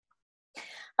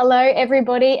Hello,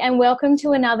 everybody, and welcome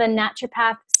to another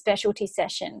naturopath specialty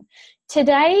session.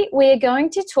 Today, we are going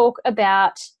to talk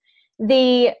about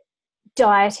the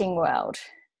dieting world,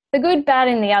 the good, bad,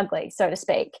 and the ugly, so to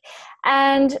speak.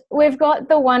 And we've got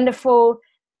the wonderful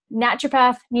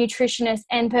naturopath, nutritionist,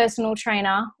 and personal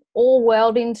trainer all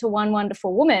whirled into one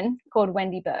wonderful woman called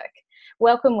Wendy Burke.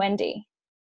 Welcome, Wendy.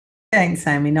 Thanks,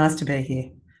 Amy. Nice to be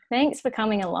here. Thanks for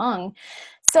coming along.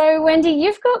 So, Wendy,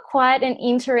 you've got quite an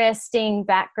interesting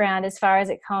background as far as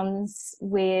it comes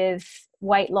with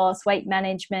weight loss, weight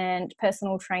management,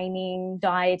 personal training,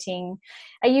 dieting.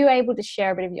 Are you able to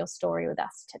share a bit of your story with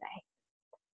us today?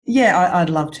 Yeah, I'd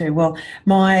love to. Well,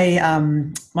 my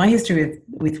history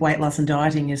with weight loss and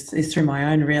dieting is through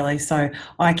my own, really. So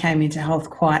I came into health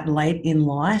quite late in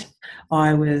life.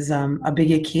 I was a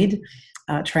bigger kid,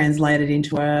 translated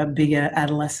into a bigger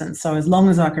adolescent. So as long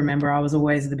as I can remember, I was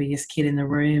always the biggest kid in the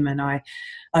room, and I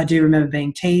do remember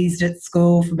being teased at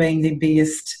school for being the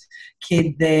biggest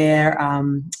kid there.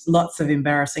 Lots of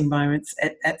embarrassing moments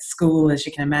at school, as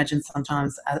you can imagine.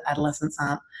 Sometimes adolescents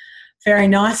aren't very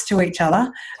nice to each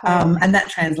other, and that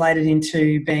translated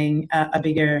into being a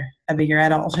bigger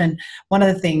adult. And one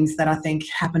of the things that I think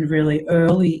happened really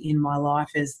early in my life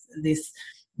is this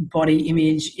body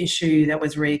image issue that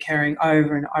was reoccurring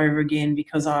over and over again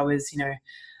because I was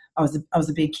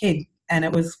a big kid, and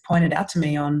it was pointed out to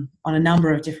me on a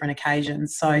number of different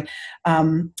occasions. So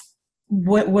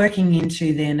working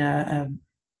into then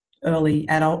early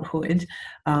adulthood,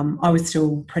 I was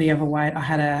still pretty overweight. I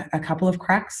had a couple of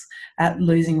cracks at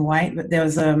losing weight, but there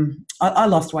was I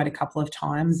lost weight a couple of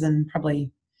times, and probably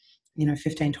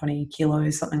 15, 20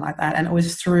 kilos, something like that. And it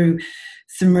was through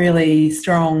some really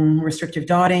strong restrictive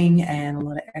dieting and a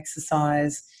lot of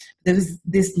exercise. There was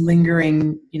this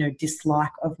lingering,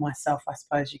 dislike of myself, I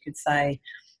suppose you could say,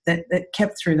 that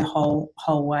kept through the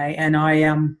whole way. And I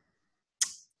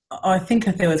think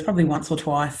that there was probably once or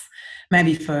twice,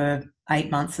 maybe for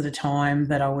 8 months at a time,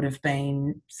 that I would have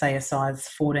been, say, a size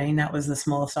 14. That was the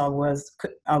smallest I was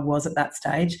at that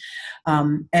stage.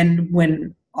 And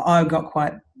when I got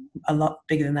quite a lot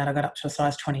bigger than that, I got up to a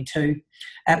size 22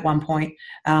 at one point.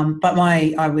 But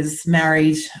I was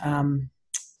married, that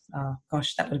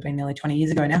would have been nearly 20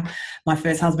 years ago now, my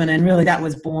first husband, and really that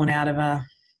was born out of I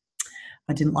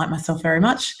didn't like myself very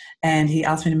much, and he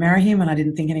asked me to marry him, and I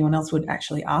didn't think anyone else would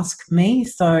actually ask me.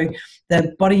 So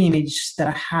the body image that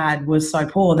I had was so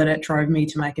poor that it drove me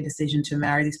to make a decision to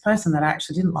marry this person that I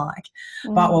actually didn't like,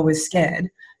 but I was scared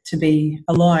to be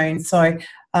alone. So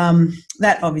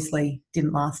that obviously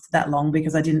didn't last that long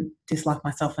because I didn't dislike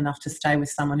myself enough to stay with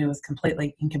someone who was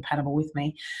completely incompatible with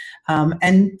me.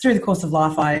 And through the course of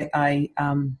life, I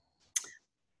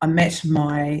met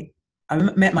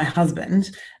my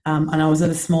husband, and I was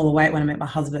at a smaller weight when I met my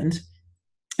husband.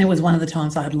 It was one of the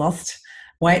times I had lost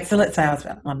weight. So let's say I was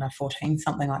about, 14,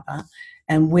 something like that.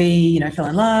 And we, fell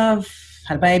in love,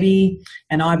 had a baby,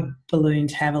 and I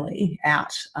ballooned heavily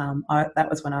out. That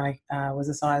was when I was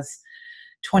a size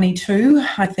 22,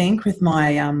 I think. With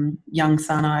my young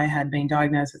son, I had been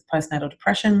diagnosed with postnatal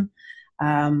depression.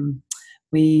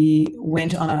 We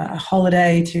went on a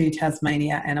holiday to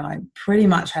Tasmania, and I pretty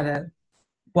much had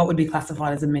what would be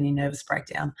classified as a mini nervous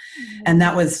breakdown. Mm-hmm. And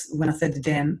that was when I said to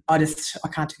Dan, I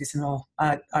can't do this anymore.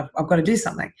 I've got to do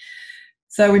something.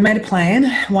 So we made a plan,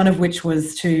 one of which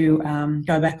was to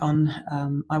go back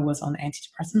on, I was on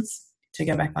antidepressants, to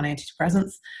go back on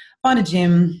antidepressants, find a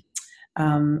gym.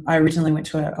 I originally went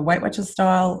to a Weight Watchers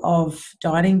style of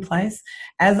dieting place.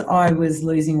 As I was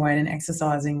losing weight and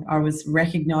exercising, I was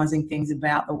recognising things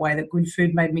about the way that good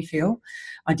food made me feel.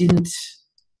 I didn't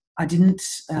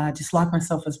dislike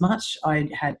myself as much. I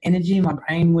had energy, my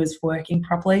brain was working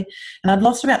properly, and I'd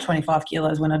lost about 25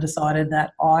 kilos when I decided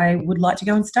that I would like to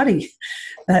go and study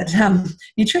that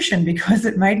nutrition because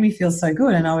it made me feel so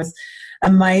good, and I was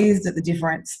amazed at the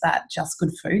difference that just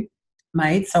good food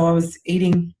made. So I was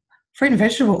eating fruit and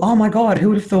vegetable. Oh my God, who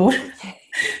would have thought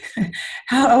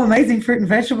how amazing fruit and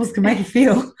vegetables can make you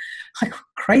feel like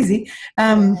crazy.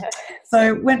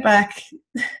 So went back.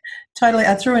 Totally.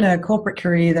 I threw in a corporate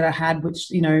career that I had,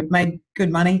 which, made good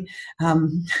money. Now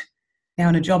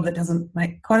in a job that doesn't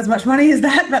make quite as much money as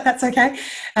that, but that's okay.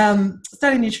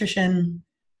 Studied nutrition,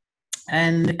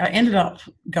 and I ended up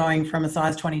going from a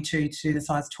size 22 to the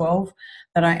size 12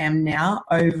 that I am now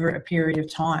over a period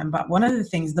of time. But one of the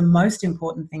things, the most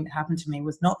important thing that happened to me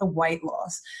was not the weight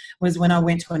loss, was when I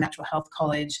went to a natural health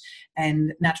college.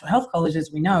 And natural health college,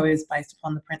 as we know, is based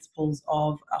upon the principles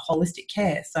of holistic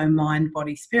care. So mind,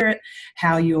 body, spirit,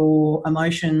 how your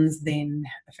emotions then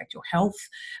affect your health,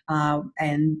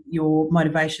 and your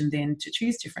motivation then to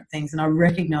choose different things. And I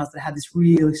recognised that I had this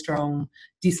really strong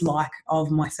dislike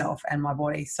of myself and my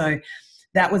body. So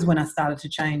that was when I started to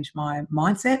change my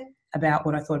mindset about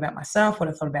what I thought about myself, what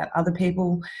I thought about other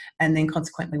people, and then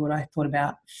consequently what I thought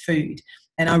about food.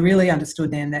 And I really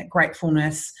understood then that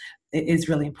gratefulness is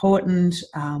really important,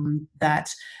 that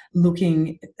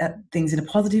looking at things in a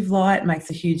positive light makes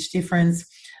a huge difference.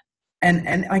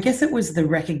 And I guess it was the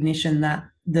recognition that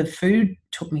the food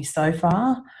took me so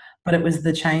far, but it was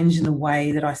the change in the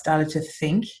way that I started to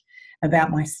think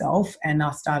about myself, and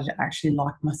I started to actually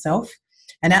like myself.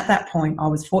 And at that point, I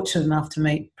was fortunate enough to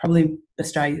meet probably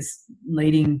Australia's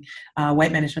leading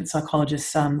weight management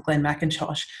psychologist, Glenn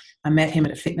McIntosh. I met him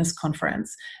at a fitness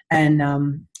conference and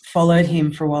followed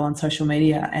him for a while on social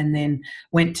media, and then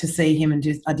went to see him and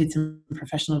I did some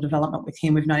professional development with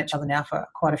him. We've known each other now for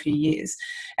quite a few years.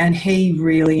 And he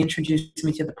really introduced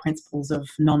me to the principles of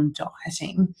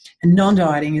non-dieting. And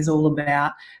non-dieting is all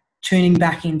about tuning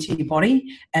back into your body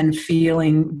and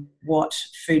feeling what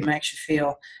food makes you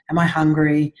feel. Am I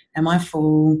hungry? Am I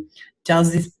full?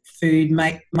 Does this food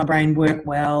make my brain work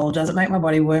well? Does it make my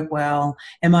body work well?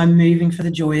 Am I moving for the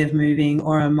joy of moving,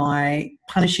 or am I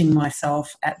punishing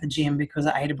myself at the gym because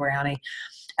I ate a brownie?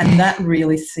 And that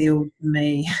really sealed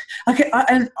me. Okay,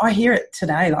 and I hear it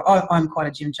today. Like, I'm quite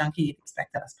a gym junkie. You'd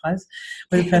expect that, I suppose,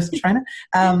 with a personal trainer.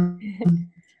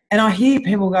 And I hear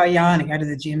people go, yeah, I only go to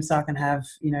the gym so I can have,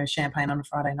 champagne on a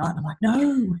Friday night. And I'm like,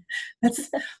 no, that's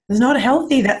not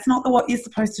healthy. That's not what you're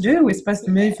supposed to do. We're supposed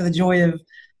to move for the joy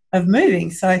of moving.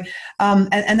 So,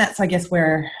 and that's, I guess,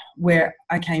 where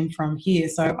I came from here.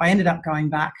 So I ended up going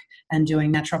back and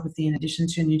doing naturopathy in addition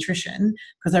to nutrition,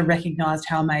 because I recognised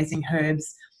how amazing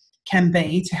herbs can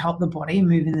be to help the body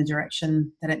move in the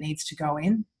direction that it needs to go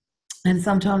in, and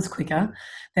sometimes quicker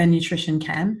than nutrition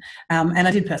can. And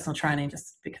I did personal training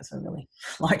just because I really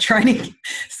like training.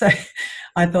 So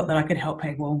I thought that I could help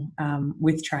people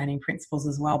with training principles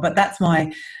as well. But that's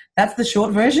the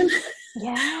short version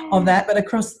of that. But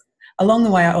along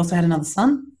the way, I also had another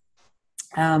son.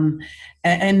 And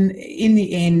in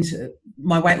the end,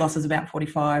 my weight loss is about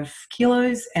 45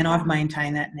 kilos, and I've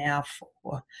maintained that now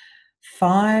for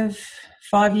five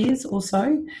years or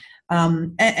so.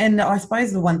 And I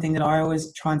suppose the one thing that I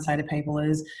always try and say to people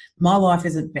is, my life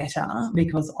isn't better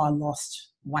because I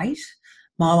lost weight.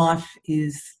 My life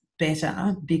is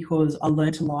better because I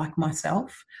learned to like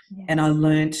myself, and I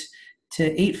learned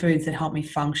to eat foods that help me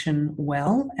function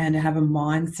well, and to have a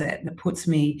mindset that puts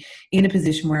me in a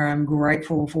position where I'm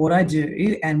grateful for what I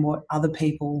do and what other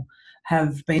people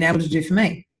have been able to do for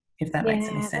me, if that makes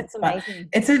any sense. But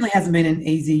it certainly hasn't been an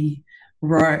easy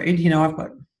road. I've got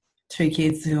 2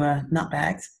 kids who are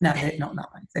nutbags. No, they're not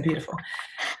nutbags. They're beautiful.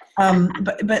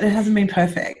 But it hasn't been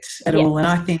perfect at all. And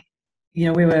I think, we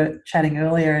were chatting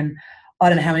earlier, and I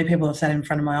don't know how many people have sat in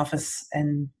front of my office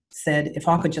and said, if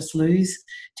I could just lose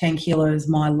 10 kilos,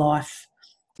 my life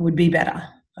would be better.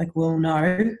 Like, well,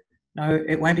 no,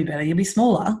 it won't be better. You'll be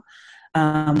smaller.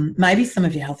 Maybe some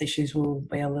of your health issues will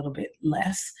be a little bit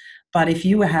less. But if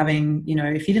you were having,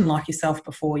 if you didn't like yourself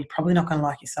before, you're probably not going to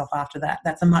like yourself after that.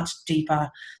 That's a much deeper,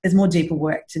 there's more deeper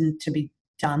work to be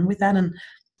done with that. And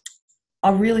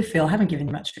I really feel, I haven't given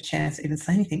you much of a chance to even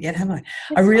say anything yet, have I?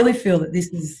 I really feel that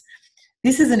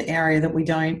this is an area that we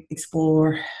don't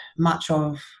explore much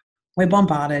of. We're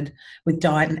bombarded with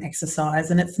diet and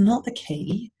exercise, and it's not the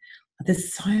key.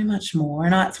 There's so much more.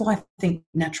 And that's why I think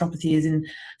naturopathy is in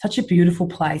such a beautiful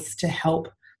place to help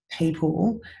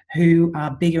people who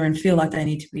are bigger and feel like they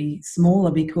need to be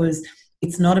smaller, because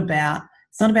it's not about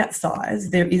size.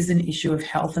 There is an issue of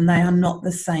health, and they are not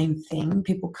the same thing.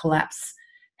 People collapse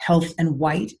health and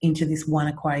weight into this one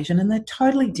equation, and they're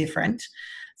totally different.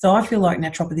 So I feel like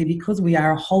naturopathy, because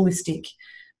we're a holistic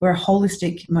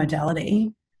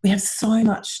modality, we have so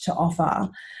much to offer,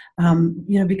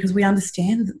 because we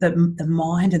understand that the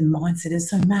mind and mindset is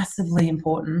so massively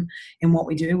important in what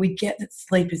we do. We get that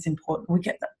sleep is important. We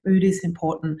get that food is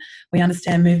important. We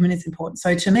understand movement is important.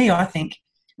 So to me, I think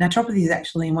naturopathy is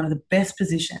actually in one of the best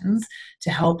positions to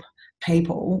help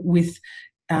people with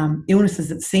illnesses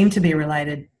that seem to be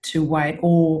related to weight,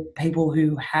 or people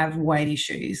who have weight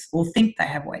issues or think they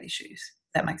have weight issues.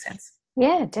 That makes sense.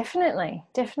 Yeah, definitely.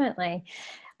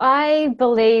 I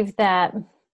believe that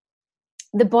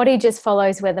the body just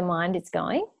follows where the mind is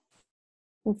going.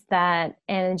 It's that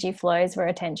energy flows where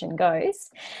attention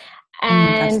goes.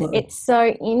 And it's so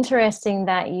interesting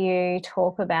that you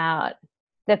talk about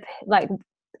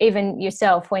even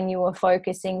yourself, when you were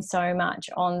focusing so much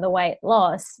on the weight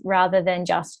loss rather than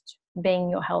just being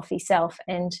your healthy self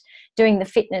and doing the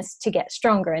fitness to get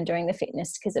stronger and doing the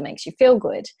fitness because it makes you feel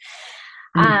good.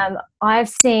 I've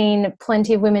seen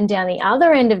plenty of women down the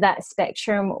other end of that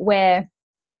spectrum where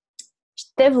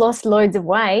they've lost loads of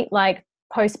weight, like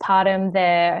postpartum,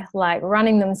 they're like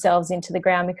running themselves into the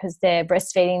ground because they're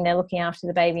breastfeeding, they're looking after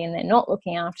the baby, and they're not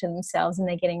looking after themselves, and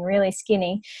they're getting really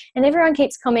skinny. And everyone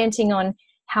keeps commenting on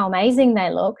how amazing they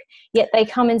look, yet they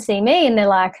come and see me and they're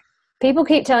like, people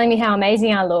keep telling me how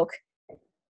amazing I look,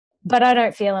 but I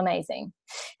don't feel amazing.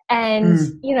 And,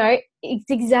 you know,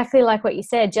 it's exactly like what you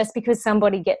said. Just because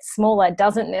somebody gets smaller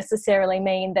doesn't necessarily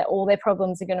mean that all their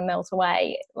problems are going to melt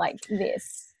away like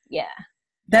this. Yeah.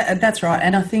 That's right.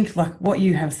 And I think like what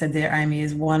you have said there, Amy,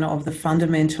 is one of the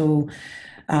fundamental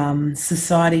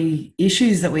society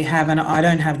issues that we have. And I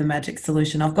don't have the magic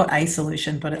solution. I've got a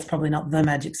solution, but it's probably not the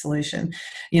magic solution.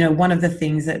 You know, one of the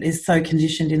things that is so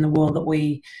conditioned in the world that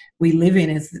we live in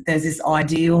is that there's this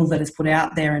ideal that is put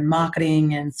out there in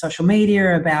marketing and social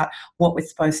media about what we're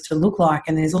supposed to look like.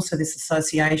 And there's also this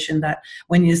association that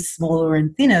when you're smaller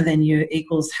and thinner, then you're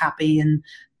equals happy and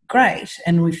great.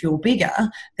 And if you're bigger,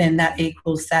 then that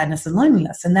equals sadness and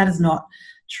loneliness. And that is not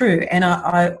true. And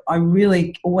I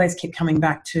really always keep coming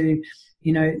back to,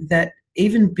 you know, that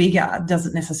even bigger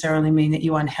doesn't necessarily mean that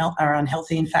you are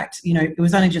unhealthy. In fact, you know, it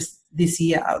was only just this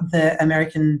year, the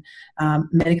American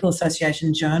Medical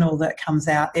Association journal that comes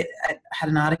out, it had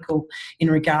an article in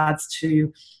regards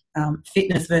to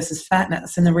fitness versus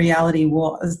fatness. And the reality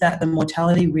was that the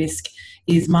mortality risk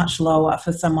is much lower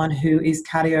for someone who is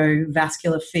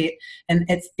cardiovascular fit, and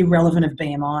it's irrelevant of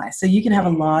BMI. So you can have a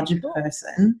larger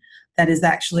person that is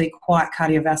actually quite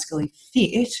cardiovascularly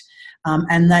fit,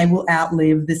 and they will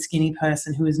outlive the skinny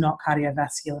person who is not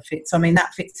cardiovascular fit. So, I mean,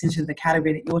 that fits into the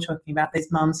category that you're talking about, these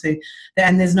mums who,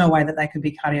 and there's no way that they could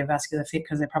be cardiovascular fit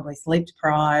because they're probably sleep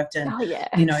deprived and,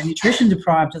 you know, nutrition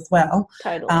deprived as well.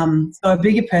 Totally. So a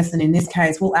bigger person in this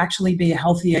case will actually be a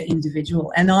healthier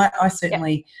individual. And I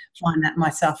certainly find that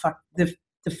myself, like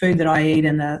the food that I eat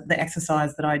and the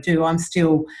exercise that I do, I'm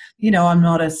still, you know, I'm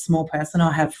not a small person.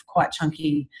 I have quite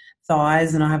chunky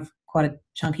thighs and I have quite a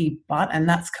chunky butt, and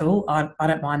that's cool. I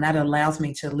don't mind that. It allows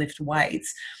me to lift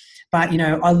weights. But, you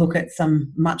know, I look at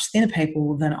some much thinner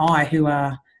people than I who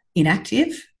are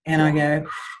inactive and I go,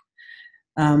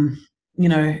 you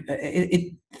know,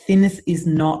 thinness is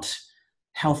not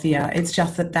healthier. It's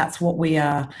just that that's what we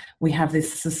are. We have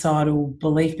this societal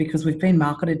belief because we've been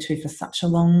marketed to for such a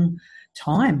long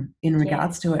time in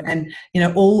regards to it. And, you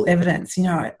know, all evidence, you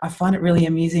know, I find it really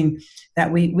amusing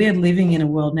that we're living in a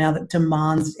world now that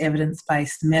demands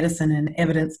evidence-based medicine and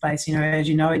evidence-based, you know, as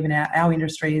you know, even our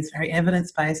industry is very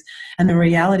evidence-based. And the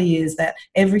reality is that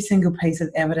every single piece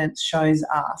of evidence shows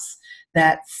us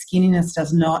that skinniness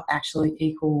does not actually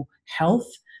equal health.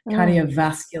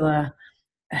 Cardiovascular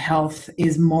health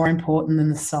is more important than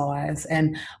the size.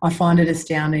 And I find it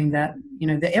astounding that, you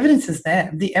know, the evidence is there.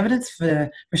 The evidence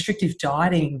for restrictive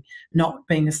dieting not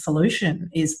being a solution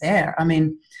is there. I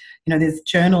mean, you know, there's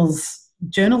journals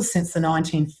since the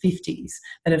 1950s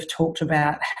that have talked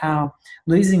about how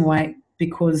losing weight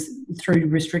because through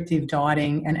restrictive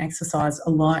dieting and exercise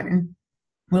alone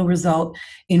will result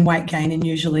in weight gain in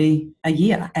usually a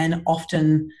year and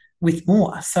often with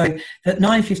more. So the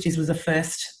 1950s was the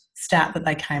first stat that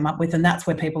they came up with, and that's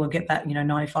where people will get that, you know,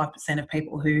 95% of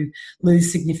people who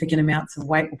lose significant amounts of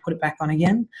weight will put it back on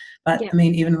again. But I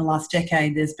mean, even in the last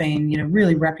decade, there's been, you know,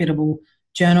 really reputable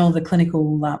journal,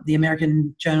 the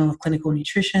American Journal of Clinical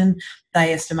Nutrition.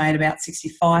 They estimate about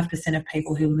 65% of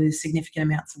people who lose significant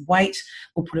amounts of weight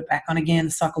will put it back on again.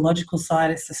 The Psychological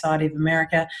Society of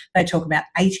America, they talk about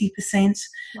 80%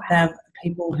 of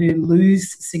people who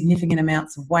lose significant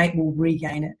amounts of weight will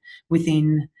regain it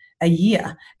within a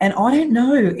year. And I don't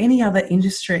know any other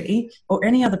industry or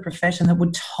any other profession that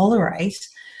would tolerate,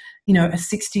 you know, a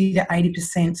 60 to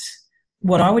 80%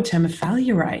 what I would term a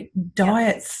failure rate.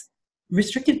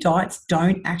 Restrictive diets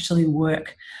don't actually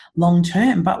work long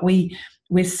term, but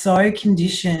we're so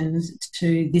conditioned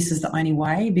to this is the only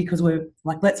way because we're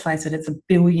like, let's face it, it's a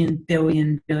billion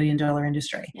dollar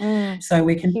industry. So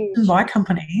we're conditioned by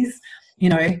companies, you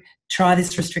know, try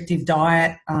this restrictive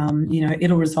diet, you know,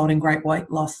 it'll result in great weight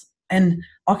loss. And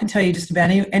I can tell you just about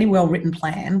any well-written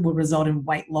plan will result in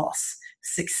weight loss.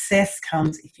 Success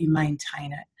comes if you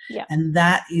maintain it. And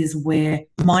that is where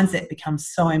mindset becomes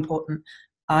so important.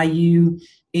 Are you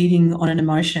eating on an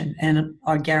emotion? And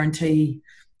I guarantee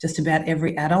just about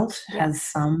every adult has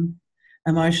some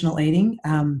emotional eating.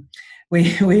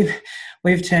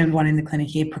 We've termed one in the clinic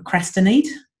here procrastinate.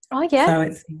 Oh, yeah. So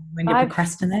it's when you're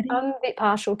procrastinating. I'm a bit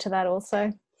partial to that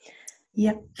also.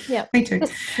 Yep. Me too.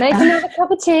 Just make another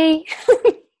cup of tea.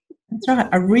 That's right.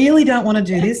 I really don't want to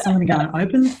do this. So I'm going to go and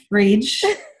open the fridge.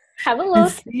 Have a look.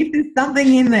 And see if there's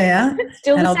something in there.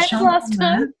 Still the same as last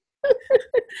time.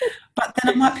 But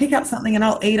then I might pick up something and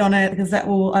I'll eat on it because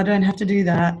I don't have to do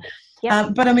that. Yeah.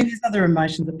 But I mean, there's other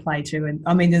emotions at play too. And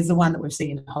I mean, there's the one that we've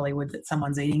seen in Hollywood that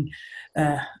someone's eating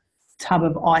a tub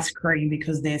of ice cream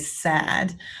because they're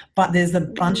sad. But there's a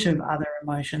bunch of other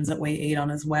emotions that we eat on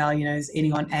as well. You know, is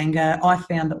eating on anger. I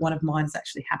found that one of mine is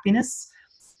actually happiness.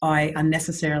 I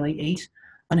unnecessarily eat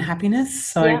on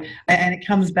happiness. So, Yeah. and it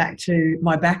comes back to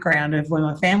my background of when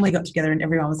my family got together and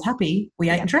everyone was happy, we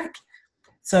ate and drank.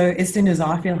 So as soon as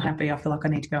I feel happy, I feel like I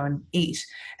need to go and eat.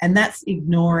 And that's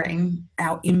ignoring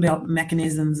our inbuilt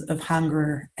mechanisms of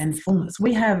hunger and fullness.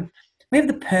 We have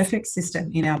the perfect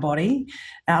system in our body,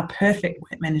 our perfect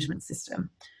weight management system.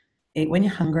 Eat when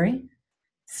you're hungry,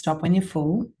 stop when you're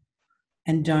full,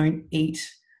 and don't eat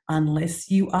unless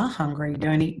you are hungry.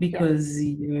 Don't eat because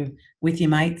you're with your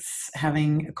mates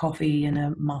having a coffee and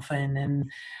a muffin. And,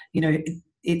 you know,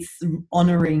 it's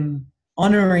honouring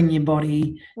your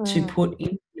body to put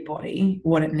in your body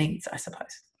what it needs, I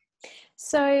suppose.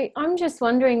 So I'm just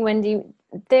wondering, Wendy,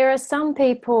 there are some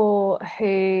people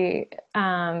who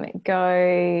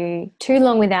go too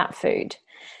long without food.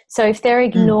 So if they're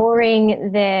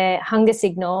ignoring their hunger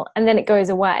signal and then it goes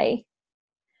away,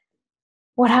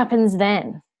 what happens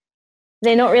then?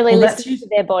 They're not really listening to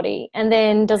their body. And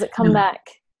then does it come back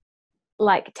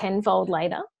like tenfold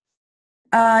later?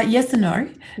 Yes and no.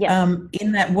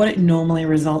 In that what it normally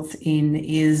results in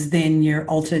is then your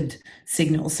altered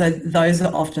signals. So those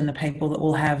are often the people that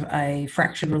will have a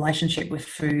fractured relationship with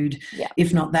food.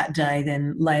 If not that day,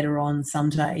 then later on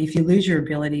someday. If you lose your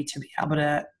ability to be able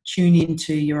to tune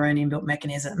into your own inbuilt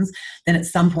mechanisms, then at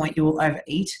some point you will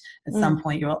overeat, at some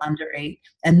point you will undereat,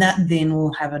 and that then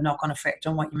will have a knock-on effect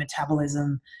on what your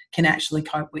metabolism can actually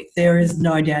cope with. There is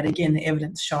no doubt, again, the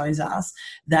evidence shows us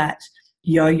that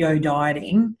yo-yo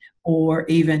dieting or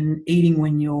even eating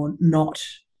when you're not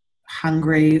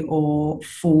hungry or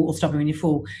full or stopping when you're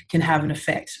full can have an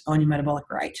effect on your metabolic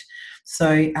rate.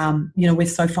 So, you know, we're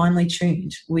so finely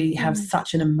tuned. We have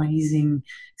such an amazing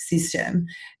system.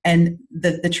 And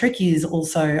the trick is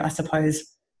also, I suppose,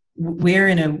 we're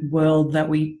in a world that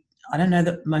I don't know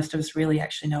that most of us really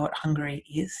actually know what hungry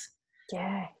is.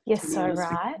 Yeah, you're so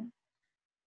right.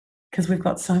 Because we've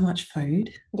got so much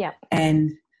food. Yeah.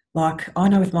 And like, I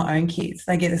know with my own kids,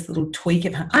 they get this little tweak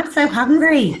of, I'm so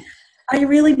hungry. Are you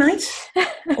really, mate?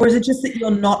 Or is it just that you're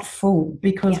not full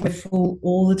because we're full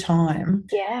all the time?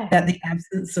 Yeah. That the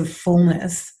absence of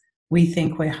fullness, we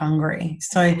think we're hungry.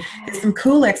 So there's some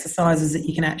cool exercises that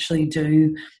you can actually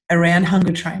do around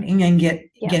hunger training and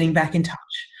getting back in touch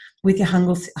with your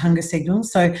hunger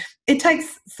signals. So it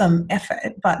takes some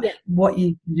effort, but what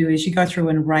you do is you go through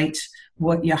and rate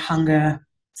what your hunger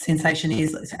sensation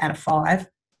is out of 5.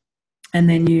 And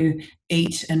then you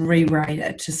eat and re-rate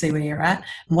it to see where you're at.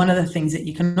 One of the things that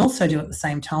you can also do at the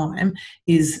same time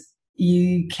is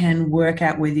you can work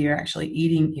out whether you're actually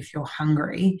eating if you're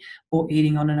hungry or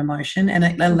eating on an emotion, and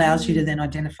it allows you to then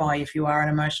identify if you are an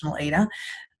emotional eater.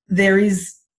 There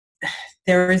is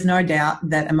no doubt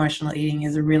that emotional eating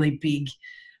is a really big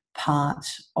part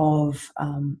of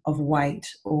weight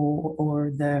or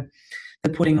the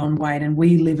putting on weight, and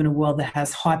we live in a world that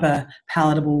has hyper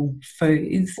palatable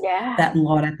foods that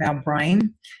light up our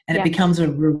brain, and it becomes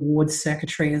a reward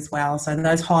circuitry as well. So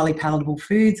those highly palatable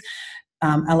foods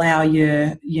allow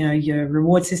your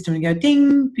reward system to go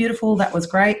ding, beautiful, that was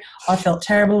great, I felt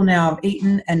terrible, now I've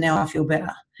eaten and now I feel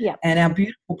better. And our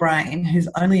beautiful brain, who's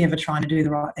only ever trying to do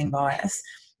the right thing by us,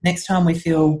 next time we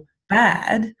feel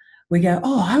bad, we go,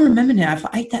 oh, I remember now, if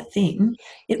I ate that thing,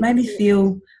 it made me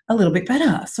feel a little bit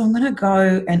better. So I'm going to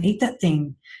go and eat that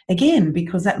thing again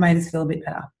because that made us feel a bit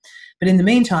better. But in the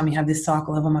meantime, you have this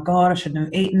cycle of, oh my God, I shouldn't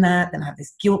have eaten that. Then I have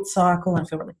this guilt cycle and I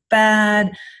feel really bad.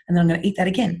 And then I'm going to eat that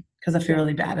again because I feel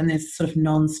really bad. And there's sort of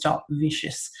non-stop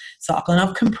vicious cycle. And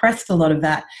I've compressed a lot of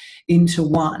that into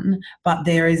one, but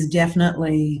there is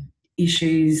definitely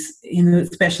issues,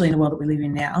 especially in the world that we live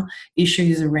in now,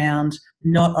 issues around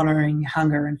not honouring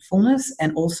hunger and fullness,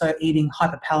 and also eating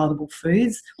hyperpalatable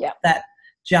foods that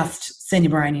just send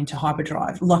your brain into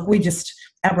hyperdrive. Like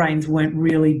our brains weren't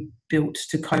really built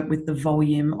to cope with the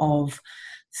volume of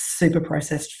super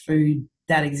processed food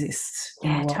that exists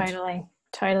in the world.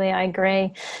 Totally, I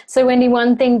agree. So Wendy,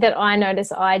 one thing that I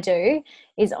notice I do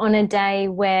is on a day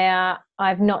where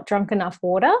I've not drunk enough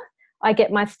water, I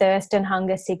get my thirst and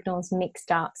hunger signals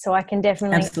mixed up. So I can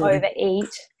definitely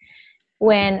overeat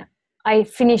when I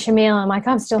finish a meal. I'm like,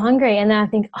 I'm still hungry. And then I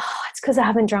think, oh, it's because I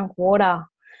haven't drunk water.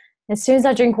 As soon as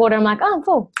I drink water, I'm like, oh, I'm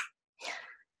full.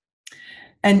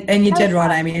 And you're dead That's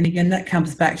right, Amy. And again, that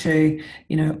comes back to,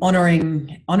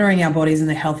 honouring our bodies and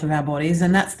the health of our bodies,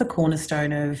 and that's the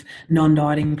cornerstone of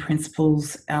non-dieting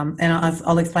principles. And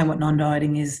I'll explain what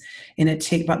non-dieting is in a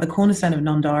tick. But the cornerstone of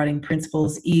non-dieting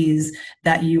principles is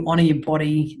that you honour your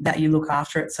body, that you look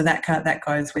after it. So that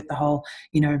goes with the whole,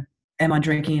 am I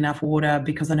drinking enough water,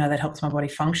 because I know that helps my body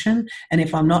function. And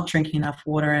if I'm not drinking enough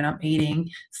water and I'm eating,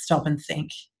 stop and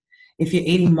think. If you're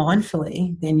eating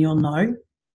mindfully, then you'll know.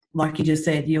 Like you just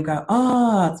said, you'll go,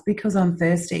 it's because I'm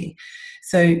thirsty.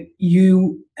 So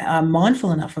you are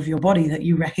mindful enough of your body that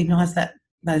you recognize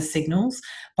those signals.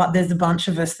 But there's a bunch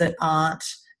of us that aren't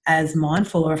as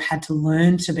mindful, or have had to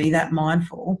learn to be that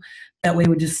mindful, that we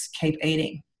would just keep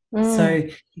eating. So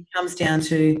it comes down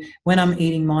to, when I'm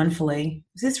eating mindfully,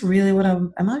 is this really what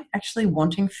am I actually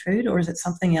wanting food, or is it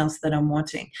something else that I'm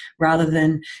wanting, rather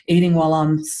than eating while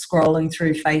I'm scrolling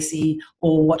through Facey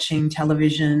or watching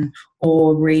television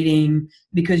or reading,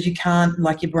 because you can't,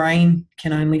 like, your brain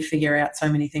can only figure out so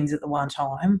many things at the one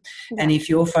time. Yeah. And if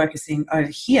you're focusing over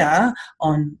here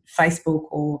on Facebook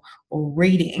or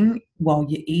reading while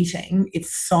you're eating,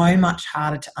 it's so much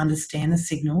harder to understand the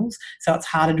signals. So it's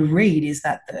harder to read, is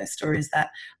that thirst or is that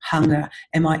hunger?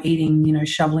 Am I eating,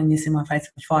 shoveling this in my face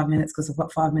for 5 minutes because I've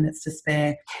got 5 minutes to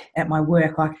spare at my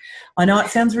work? Like, I know it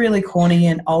sounds really corny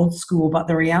and old school, but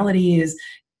the reality is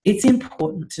it's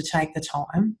important to take the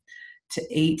time to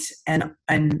eat and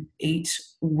eat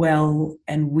well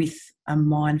and with a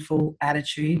mindful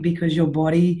attitude, because your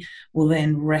body will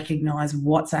then recognize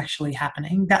what's actually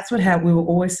happening. That's how we were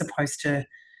always supposed to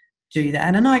do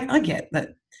that. And I get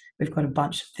that we've got a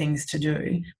bunch of things to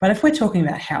do, but if we're talking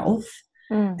about health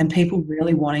and people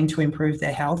really wanting to improve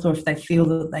their health, or if they feel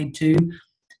that they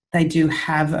do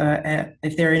have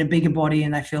if they're in a bigger body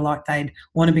and they feel like they'd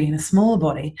want to be in a smaller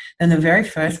body, then the very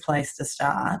first place to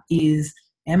start is,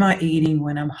 am I eating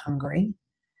when I'm hungry?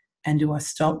 And do I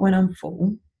stop when I'm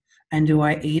full? And do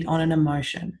I eat on an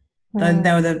emotion?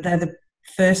 They're the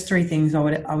first three things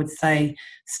I would say.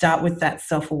 Start with that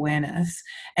self-awareness.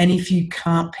 And if you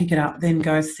can't pick it up, then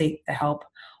go seek the help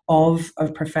of a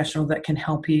professional that can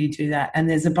help you do that. And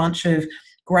there's a bunch of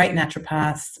great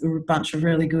naturopaths, a bunch of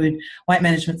really good weight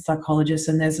management psychologists,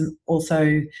 and there's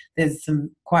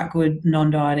some quite good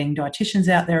non-dieting dietitians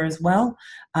out there as well.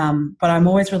 But I'm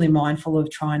always really mindful of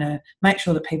trying to make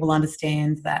sure that people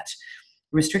understand that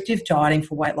restrictive dieting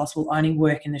for weight loss will only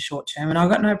work in the short term. And I've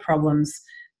got no problems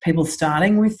people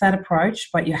starting with that approach,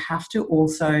 but you have to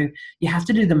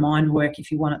do the mind work if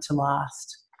you want it to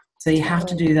last. So you have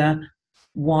to do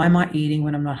why am I eating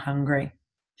when I'm not hungry?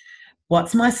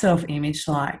 What's my self-image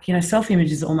like?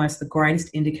 Self-image is almost the greatest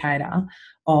indicator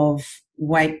of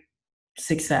weight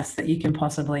success that you can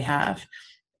possibly have.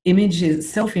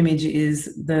 Self-image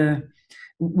is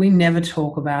we never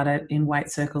talk about it in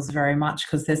weight circles very much,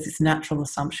 because there's this natural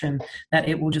assumption that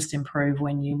it will just improve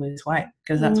when you lose weight,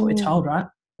 because that's what we're told, right?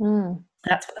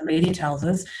 That's what the media tells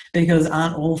us, because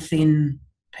aren't all thin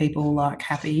people like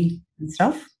happy and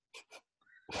stuff?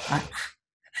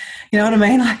 You know what I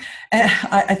mean? Like,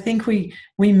 I think we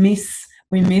miss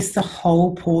the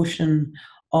whole portion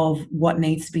of what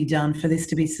needs to be done for this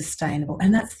to be sustainable.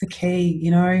 And that's the key.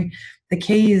 The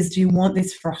key is, do you want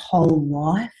this for a whole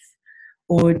life,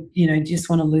 or do you just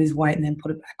want to lose weight and then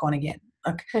put it back on again?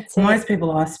 Like, most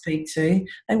people I speak to,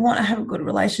 they want to have a good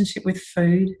relationship with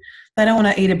food. They don't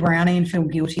want to eat a brownie and feel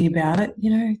guilty about it.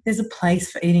 There's a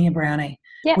place for eating a brownie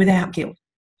without guilt.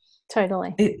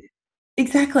 Totally.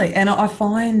 Exactly. And I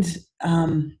find,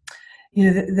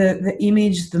 the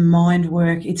image, the mind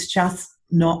work, it's just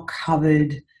not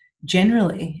covered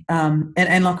generally.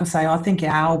 And like I say, I think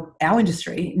our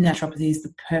industry, naturopathy, is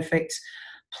the perfect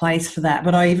place for that.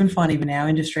 But I even find our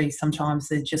industry, sometimes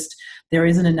there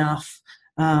isn't enough.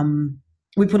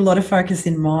 We put a lot of focus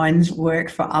in mind work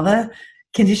for other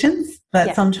conditions,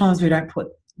 but sometimes we don't put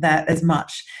that as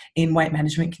much in weight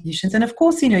management conditions. And of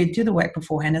course, you do the work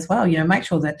beforehand as well. Make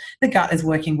sure that the gut is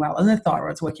working well and the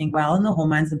thyroid's working well and the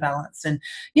hormones are balanced, and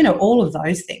all of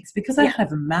those things, because they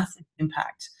have a massive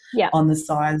impact on the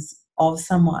size of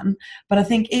someone. But I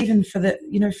think even for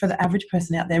the average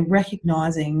person out there,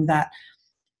 recognizing that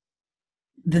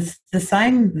the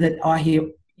same that I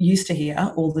used to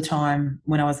hear all the time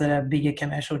when I was at a bigger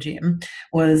commercial gym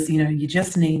was, you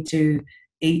just need to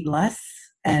eat less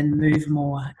and move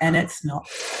more. And it's not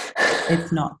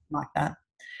like that.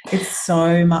 It's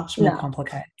so much more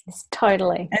complicated. It's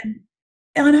totally. And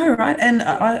I know, right? And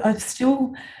I'm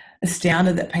still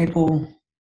astounded that people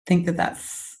think that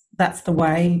that's the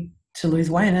way to lose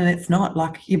weight, and it's not.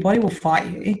 Like, your body will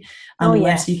fight you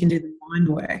unless you can do the mind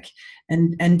work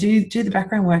and do the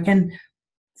background work. And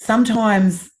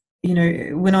sometimes you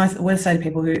know, when I say to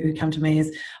people who come to me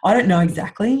is, I don't know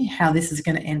exactly how this is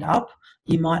going to end up.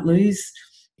 You might lose,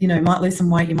 might lose some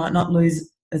weight. You might not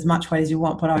lose as much weight as you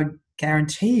want, but I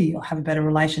guarantee you'll have a better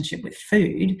relationship with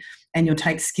food, and you'll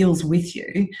take skills with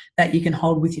you that you can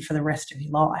hold with you for the rest of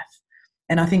your life.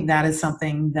 And I think that is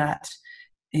something that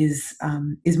is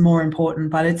more important,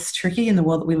 but it's tricky in the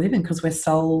world that we live in because we're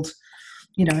sold,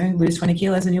 lose 20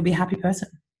 kilos and you'll be a happy person.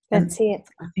 That's it.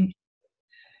 I think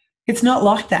it's not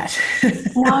like that.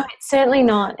 No, it's certainly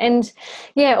not. And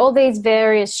yeah, all these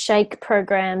various shake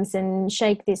programs and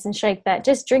shake this and shake that,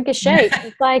 just drink a shake.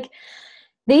 It's like,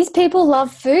 these people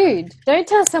love food. Don't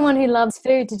tell someone who loves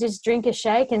food to just drink a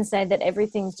shake and say that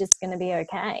everything's just going to be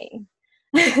okay.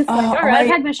 It's like, all right, I've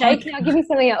had my shake. Now give me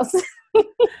something else.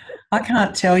 I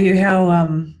can't tell you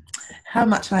how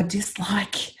much I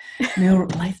dislike meal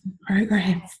replacement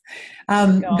programs.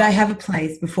 They have a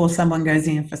place before someone goes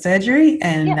in for surgery,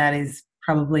 and that is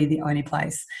probably the only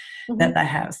place that they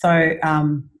have. So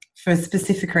for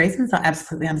specific reasons, I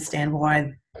absolutely understand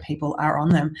why people are on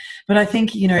them. But I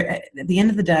think, at the end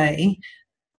of the day,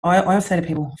 I always say to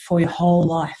people, for your whole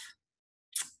life,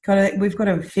 we've got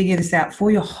to figure this out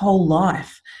for your whole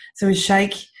life. So a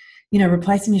shake,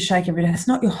 replacing your shake every day, that's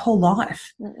not your whole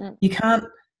life. You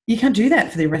can't do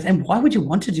that for the rest. And why would you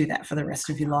want to do that for the rest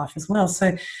of your life as well?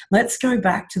 So let's go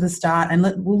back to the start and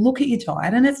we'll look at your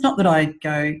diet. And it's not that I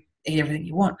go eat everything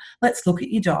you want. Let's look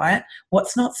at your diet.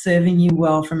 What's not serving you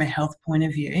well from a health point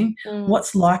of view?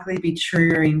 What's likely to be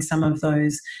triggering some of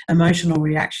those emotional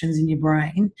reactions in your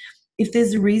brain? If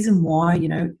there's a reason why,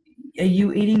 are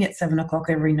you eating at 7 o'clock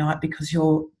every night because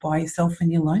you're by yourself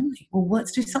and you're lonely? Well,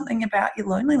 let's do something about your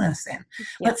loneliness then.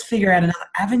 Let's figure out another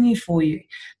avenue for you,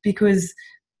 because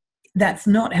that's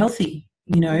not healthy.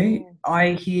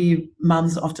 I hear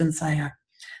mums often say,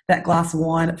 that glass of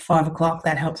wine at 5 o'clock,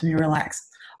 that helps me relax.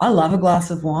 I love a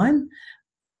glass of wine,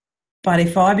 but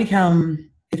if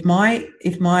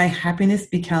my happiness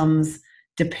becomes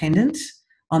dependent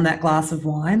on that glass of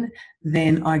wine,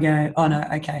 then I go, oh no,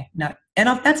 okay, no. And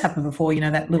that's happened before,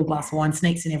 that little glass of wine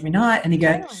sneaks in every night, and you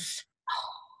go,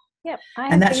 yep.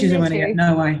 And that's usually when you go,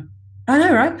 no way. I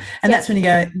know, right? And that's when you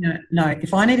go, no,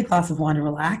 if I need a glass of wine to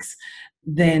relax,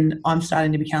 then I'm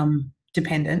starting to become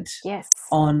dependent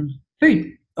on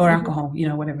food or alcohol,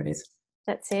 whatever it is.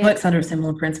 That's it. Works under a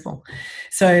similar principle.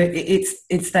 So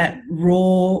it's that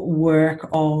raw work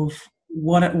of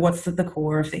what's at the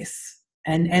core of this.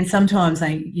 And sometimes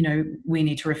we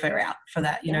need to refer out for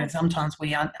that. Sometimes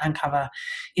we uncover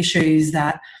issues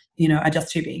that, are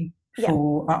just too big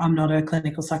for, I'm not a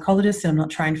clinical psychologist and I'm not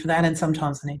trained for that. And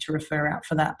sometimes I need to refer out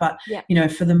for that. But,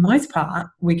 for the most part,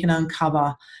 we can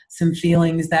uncover some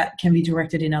feelings that can be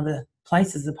directed in other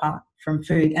places apart from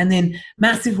food. And then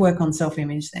massive work on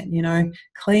self-image then,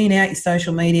 clean out your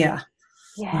social media.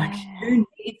 Like, who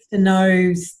needs to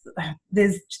know?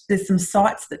 There's some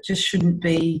sites that just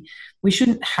we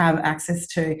shouldn't have access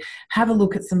to. Have a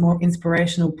look at some more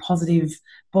inspirational, positive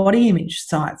body image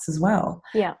sites as well.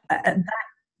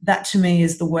 That to me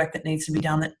is the work that needs to be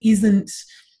done, that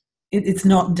it's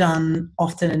not done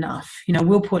often enough.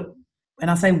 We'll put,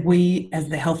 and I say we as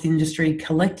the health industry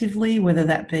collectively, whether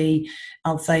that be,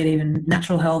 I'll say it even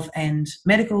natural health and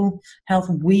medical health,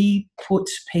 we put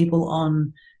people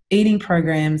on eating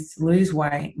programs to lose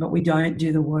weight, but we don't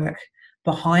do the work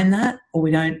behind that, or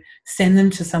we don't send them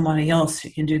to somebody else who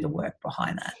can do the work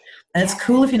behind that. And it's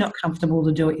cool if you're not comfortable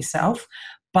to do it yourself,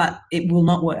 but it will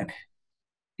not work.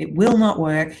 It will not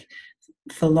work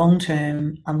for long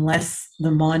term unless the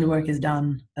mind work is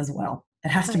done as well. It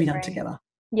has to be done together.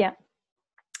 Yeah.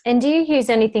 And do you use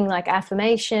anything like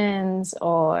affirmations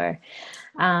or,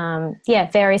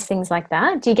 various things like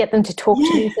that? Do you get them to talk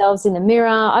to themselves in the mirror?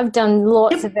 I've done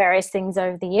lots of various things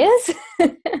over the years.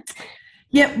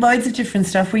 Yep, loads of different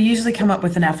stuff. We usually come up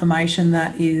with an affirmation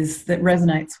that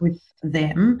resonates with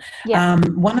them.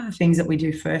 One of the things that we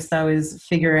do first, though, is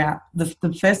figure out the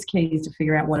first key is to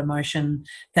figure out what emotion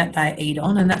that they eat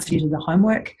on, and that's usually the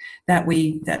homework that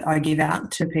I give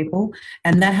out to people,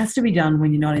 and that has to be done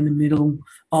when you're not in the middle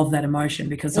of that emotion,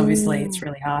 because obviously it's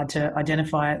really hard to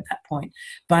identify at that point.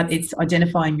 But it's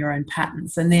identifying your own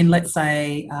patterns, and then let's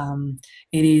say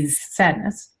it is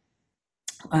sadness.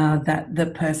 That the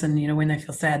person, when they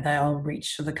feel sad, they'll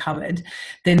reach for the cupboard.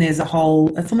 Then there's it's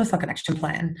almost like an action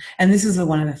plan. And this is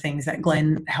one of the things that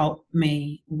Glenn helped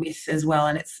me with as well.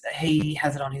 And he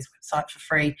has it on his website for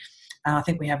free. I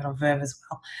think we have it on Verve as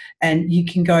well. And you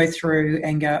can go through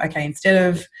and go, okay, instead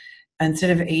of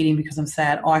eating because I'm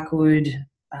sad, I could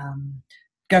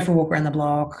go for a walk around the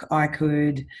block. I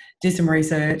could do some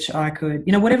research. I could,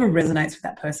 whatever resonates with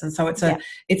that person. So it's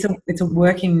a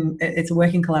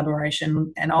working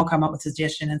collaboration, and I'll come up with a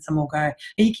suggestion and someone will go, are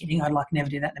you kidding? I'd like never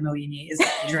do that in a million years.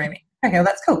 You're dreaming. Okay, well,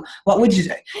 that's cool. What would you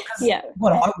do? Because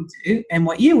what I would do and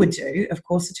what you would do, of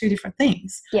course, are two different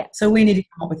things. Yeah. So we need to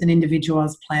come up with an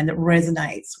individualised plan that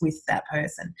resonates with that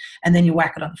person. And then you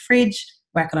whack it on the fridge,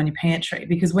 whack it on your pantry,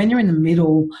 because when you're in the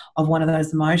middle of one of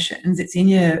those emotions, it's in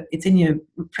your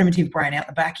primitive brain out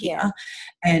the back here,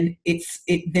 and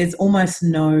there's almost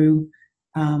no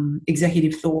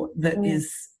executive thought that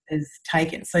is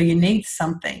taken. So you need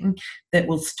something that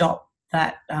will stop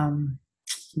that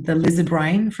the lizard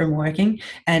brain from working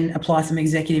and apply some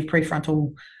executive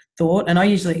prefrontal thought. And I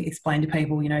usually explain to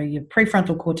people, your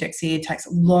prefrontal cortex here takes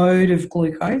a load of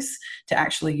glucose to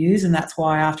actually use, and that's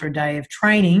why after a day of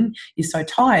training you're so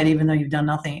tired, even though you've done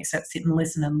nothing except sit and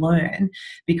listen and learn,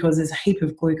 because there's a heap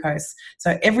of glucose.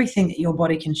 So everything that your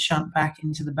body can shunt back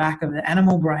into the back of the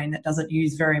animal brain that doesn't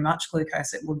use very much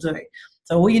glucose, it will do.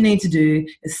 So all you need to do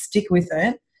is stick with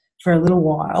it for a little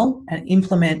while and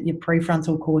implement your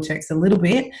prefrontal cortex a little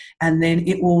bit, and then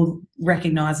it will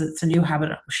recognize that it's a new habit.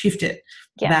 It will shift it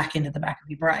back into the back of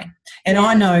your brain. And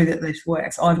I know that this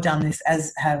works. I've done this,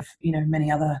 as have many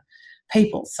other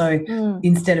people. So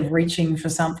instead of reaching for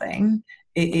something,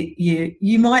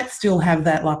 you might still have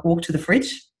that like walk to the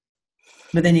fridge,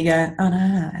 but then you go, oh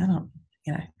no,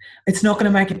 it's not going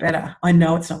to make it better. I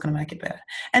know it's not going to make it better.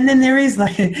 And then there is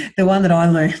like the one that I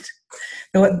learned.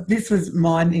 This was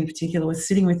mine in particular, was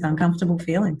sitting with uncomfortable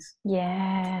feelings.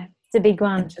 Yeah, it's a big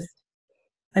one.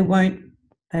 They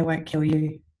won't kill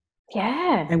you.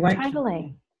 Yeah, they won't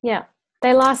totally. Yeah,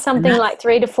 they last something like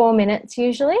 3 to 4 minutes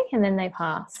usually, and then they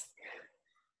pass.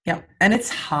 Yeah, and it's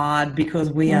hard because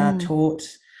we are taught,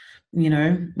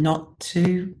 not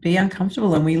to be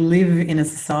uncomfortable, and we live in a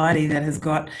society that has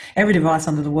got every device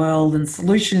under the world and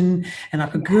solution, and I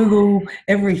could Google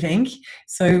everything.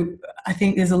 So I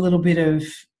think there's a little bit of,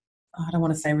 I don't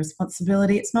want to say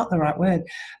responsibility, it's not the right word,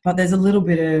 but there's a little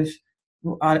bit of,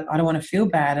 I don't want to feel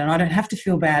bad, and I don't have to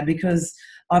feel bad because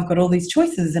I've got all these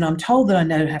choices and I'm told that I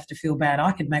never have to feel bad.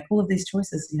 I could make all of these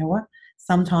choices. You know what?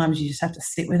 Sometimes you just have to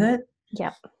sit with it.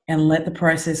 Yep. And let the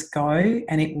process go,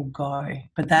 and it will go.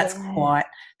 But that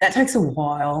takes a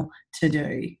while to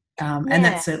do. And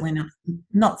that's certainly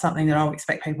not something that I would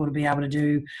expect people to be able to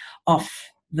do off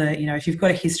the, if you've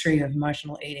got a history of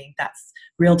emotional eating, that's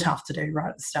real tough to do right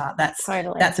at the start. That's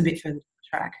a bit further to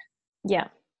track. Yeah.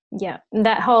 Yeah.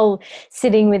 That whole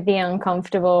sitting with the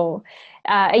uncomfortable.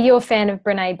 Are you a fan of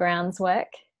Brené Brown's work?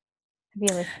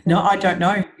 No, I don't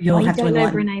know. You'll have to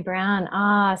enlighten me. Brené Brown.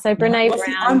 So Brené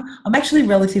Brown. I'm actually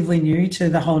relatively new to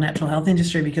the whole natural health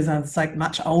industry because I was like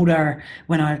much older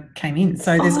when I came in.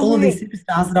 So there's all of these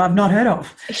superstars that I've not heard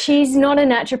of. She's not a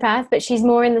naturopath, but she's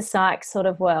more in the psych sort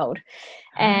of world.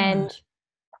 And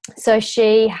so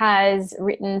she has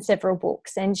written several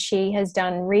books, and she has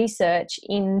done research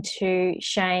into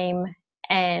shame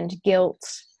and guilt.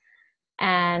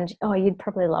 And you'd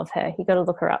probably love her. You got to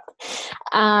look her up.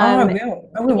 I will.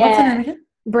 What's her name again?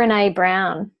 Brené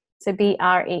Brown. So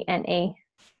Brene.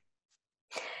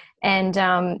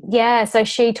 And so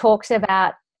she talks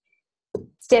about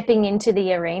stepping into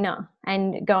the arena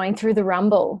and going through the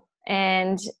rumble,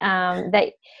 and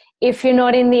that if you're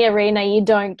not in the arena, you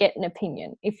don't get an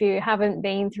opinion. If you haven't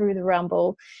been through the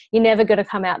rumble, you're never going to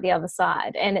come out the other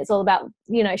side. And it's all about,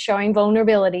 showing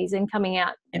vulnerabilities and coming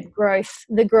out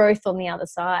the growth on the other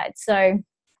side. So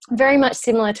very much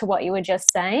similar to what you were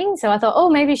just saying. So I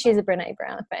thought, maybe she's a Brené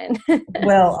Brown fan.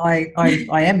 Well, I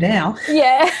am now.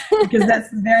 Yeah. Because that's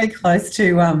very close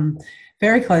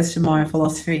to my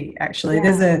philosophy, actually.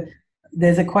 Yeah.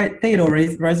 There's a quote, Theodore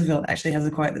Roosevelt actually has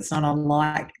a quote that's not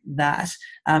unlike that.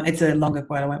 It's a longer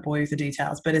quote, I won't bore you with the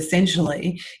details, but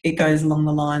essentially it goes along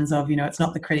the lines of, it's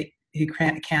not the critic who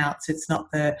counts, it's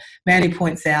not the man who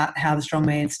points out how the strong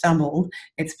man stumbled,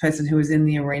 it's the person who was in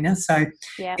the arena. So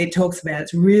it talks about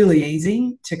it's really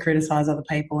easy to criticise other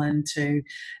people and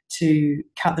to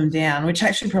cut them down, which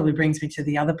actually probably brings me to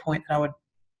the other point that I would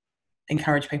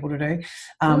encourage people to do.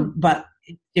 But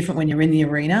it's different when you're in the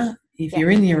arena. If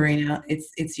you're in the arena,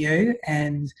 it's you,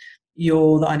 and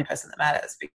you're the only person that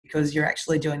matters because you're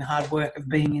actually doing the hard work of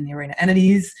being in the arena. And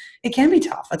it can be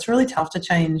tough. It's really tough to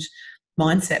change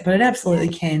mindset, but it absolutely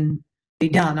can be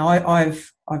done.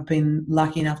 I've been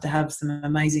lucky enough to have some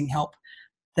amazing help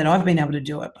that I've been able to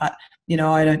do it, but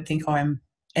I don't think I'm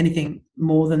anything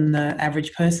more than the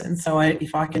average person. So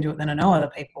if I can do it, then I know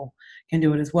other people can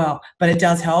do it as well. But it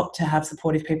does help to have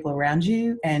supportive people around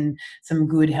you and some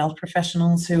good health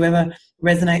professionals. Whoever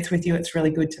resonates with you, it's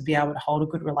really good to be able to hold a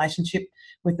good relationship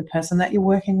with the person that you're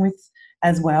working with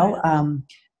as well.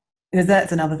 Because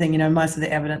that's another thing, most of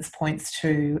the evidence points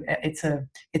to it's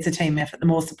a team effort. The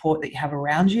more support that you have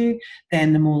around you,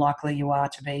 then the more likely you are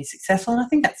to be successful. And I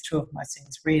think that's true of most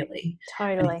things, really.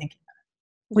 Totally.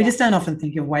 We just don't often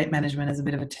think of weight management as a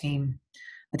bit of a team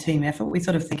effort. We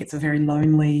sort of think it's a very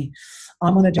lonely,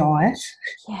 I'm on a diet.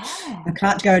 Yeah. I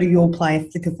can't go to your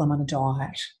place because I'm on a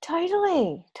diet.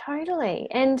 Totally.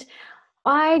 And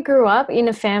I grew up in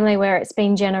a family where it's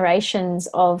been generations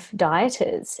of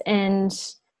dieters, and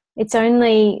it's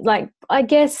only I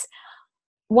guess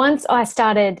once I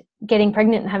started getting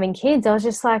pregnant and having kids, I was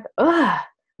just like, ugh,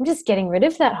 I'm just getting rid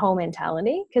of that whole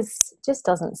mentality because it just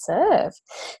doesn't serve.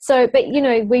 So, but,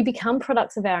 we become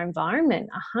products of our environment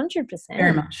 100%.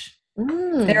 Very much.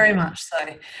 Very much so.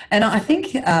 And I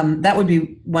think that would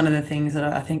be one of the things that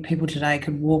I think people today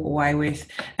could walk away with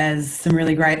as some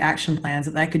really great action plans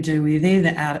that they could do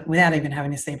without even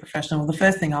having to see a professional. The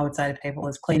first thing I would say to people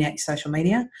is clean out your social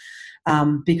media.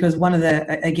 Because one of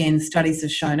the, again, studies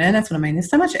have shown, and that's what I mean, there's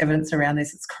so much evidence around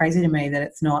this, it's crazy to me that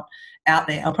it's not out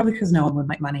there. Probably because no one would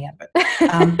make money out of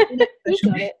it. You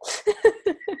got it.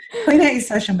 Clean out your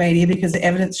social media, because the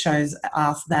evidence shows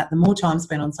us that the more time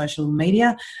spent on social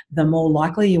media, the more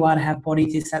likely you are to have body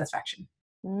dissatisfaction.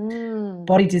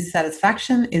 Body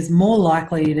dissatisfaction is more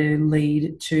likely to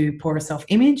lead to poorer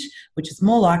self-image, which is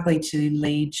more likely to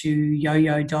lead to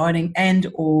yo-yo dieting and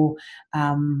or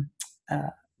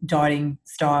dieting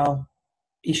style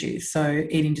issues, so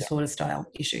eating disorder style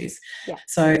issues.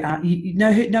 So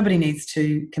nobody needs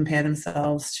to compare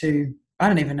themselves to, I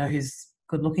don't even know who's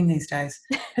good looking these days.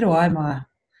 Who do I admire?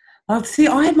 I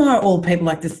admire all people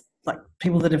like this, like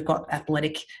people that have got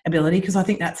athletic ability, because I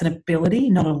think that's an ability,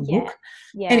 not a look.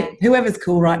 Anyway, whoever's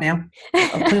cool right now.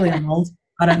 Clearly I'm old.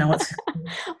 I don't know what's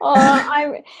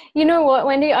you know what,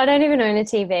 Wendy, I don't even own a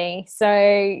TV, so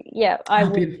I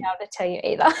wouldn't be able to tell you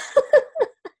either.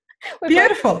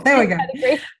 Beautiful. There we go.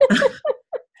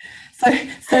 So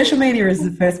social media is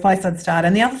the first place I'd start.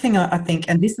 And the other thing I think,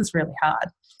 and this is really hard,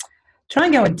 try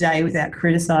and go a day without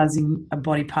criticising a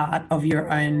body part of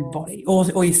your own body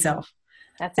or yourself.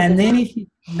 And then if you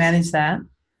manage that,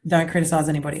 don't criticise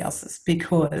anybody else's,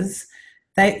 because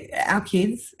our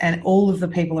kids and all of the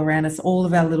people around us, all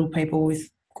of our little people with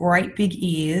great big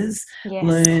ears,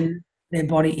 learn their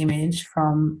body image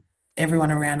from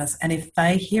everyone around us. And if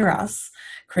they hear us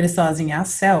criticising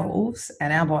ourselves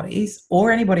and our bodies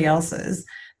or anybody else's,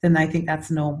 then they think that's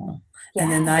normal.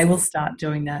 And then they will start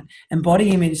doing that. And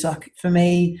body image, like for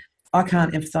me, I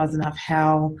can't emphasise enough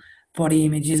how body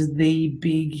image is the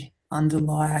big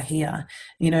underlier here.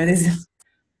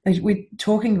 We're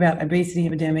talking about obesity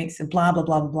epidemics and blah, blah,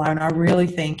 blah, blah, blah. And I really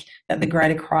think that the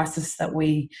greater crisis that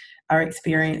we are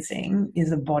experiencing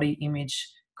is a body image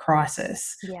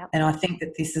crisis. And I think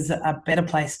that this is a better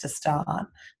place to start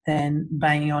than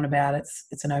banging on about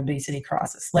it's an obesity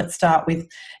crisis. Let's start with,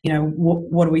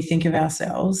 what do we think of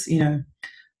ourselves? And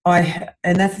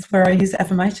that's where I use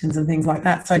affirmations and things like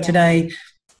that. So today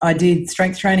I did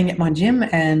strength training at my gym,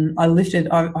 and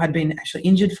I'd been actually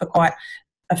injured for quite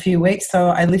a few weeks. So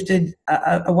I lifted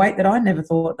a weight that I never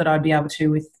thought that I'd be able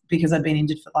to because I'd been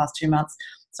injured for the last 2 months.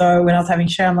 So when I was having a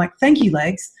shower, I'm like, thank you,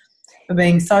 legs, for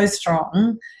being so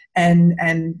strong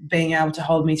and being able to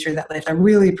hold me through that lift. I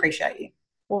really appreciate you.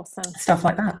 Awesome. Stuff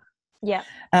like that.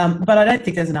 But I don't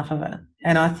think there's enough of it.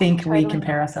 And I think we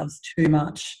compare ourselves too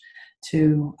much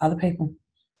to other people.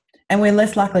 And we're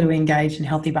less likely to engage in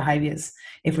healthy behaviours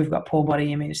if we've got poor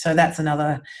body image. So that's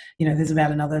another, there's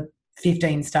about another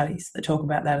 15 studies that talk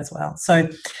about that as well. So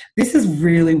this is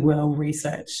really well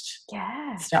researched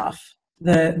stuff.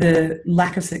 The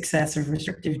lack of success of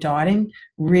restrictive dieting,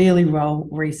 really well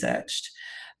researched.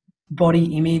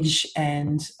 Body image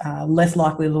and less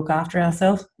likely to look after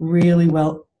ourselves, really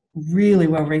well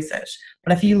researched.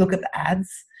 But if you look at the ads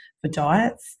for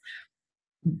diets,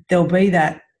 there'll be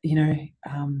that,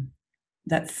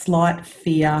 that slight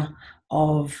fear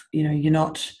of, you're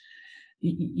not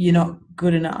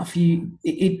good enough.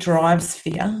 It drives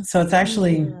fear. So it's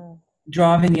actually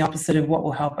driving the opposite of what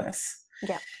will help us.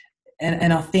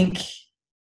 And I think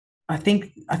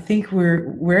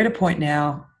we're at a point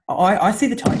now. I see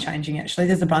the tide changing. Actually,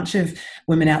 there's a bunch of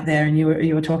women out there, and you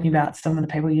were talking about some of the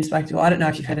people you spoke to. I don't know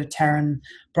if you've heard of Taryn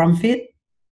Brumfitt.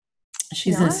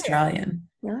 She's an Australian.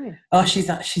 No. Oh, she's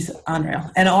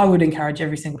unreal, and I would encourage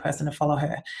every single person to follow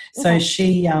her. So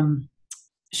she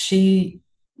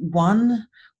won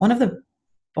one of the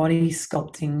body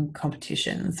sculpting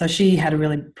competition. So she had a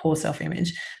really poor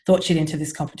self-image, thought she'd enter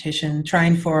this competition,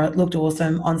 trained for it, looked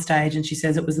awesome on stage, and she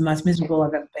says it was the most miserable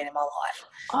I've ever been in my life.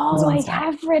 Was Oh, on I stage.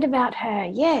 have read about her.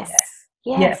 Yes. Yes.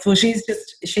 Yes. Yes. Well, she's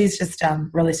just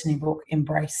released a new book.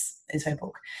 Embrace is her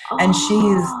book, and she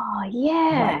is Oh,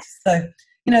 yeah. great. So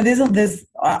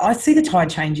I see the tide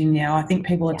changing now. I think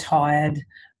people are Yeah. tired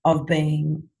of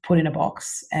being put in a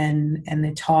box, and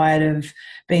they're tired of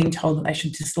being told that they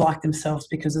should dislike themselves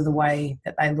because of the way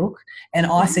that they look. And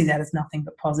I see that as nothing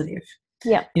but positive.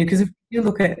 Yeah. Because if you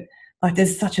look at, like,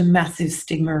 there's such a massive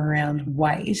stigma around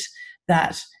weight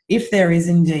that if there is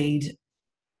indeed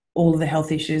all of the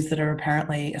health issues that are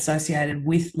apparently associated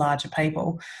with larger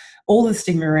people, all the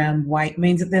stigma around weight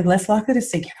means that they're less likely to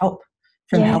seek help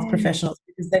from health professionals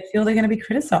because they feel they're going to be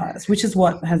criticised, which is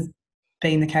what has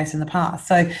been the case in the past.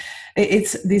 So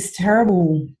it's this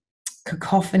terrible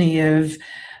cacophony of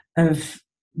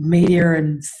media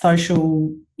and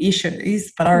social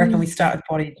issues. But I reckon we start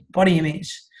with body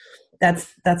image.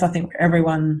 That's I think where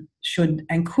everyone should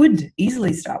and could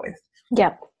easily start with.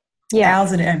 Yep. Yeah.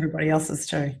 Ours and everybody else's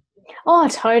too. Oh,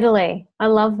 totally. I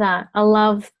love that. I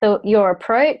love your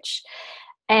approach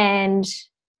and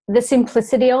the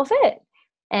simplicity of it.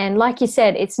 And like you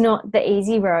said, it's not the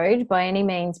easy road by any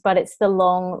means, but it's the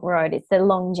long road. It's the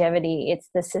longevity. It's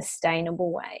the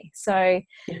sustainable way. So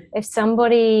if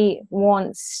somebody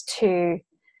wants to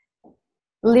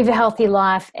live a healthy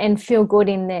life and feel good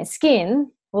in their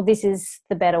skin, well, this is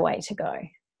the better way to go.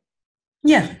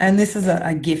 Yeah, and this is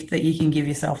a gift that you can give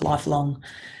yourself lifelong.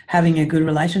 Having a good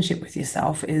relationship with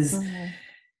yourself is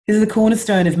the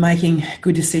cornerstone of making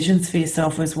good decisions for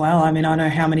yourself as well. I mean, I know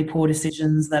how many poor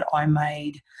decisions that I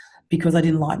made because I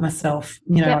didn't like myself.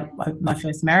 My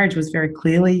first marriage was very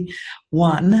clearly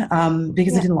one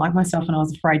because I didn't like myself and I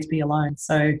was afraid to be alone.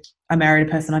 So I married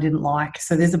a person I didn't like.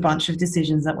 So there's a bunch of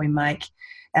decisions that we make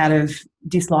out of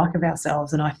dislike of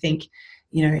ourselves. And I think,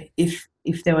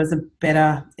 if there was a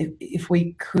better, if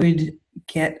we could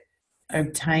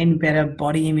obtain better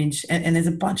body image, and there's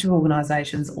a bunch of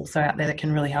organisations also out there that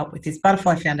can really help with this.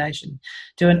 Butterfly Foundation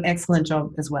do an excellent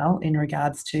job as well in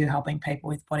regards to helping people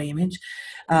with body image.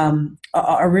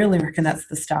 I really reckon that's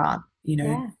the start,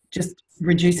 just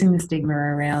reducing the stigma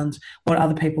around what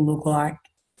other people look like,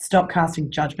 stop casting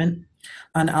judgment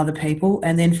on other people,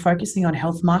 and then focusing on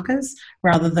health markers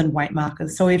rather than weight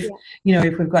markers. So if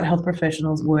we've got health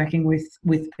professionals working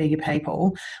with bigger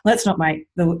people, let's not make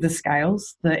the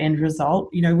scales the end result.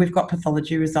 We've got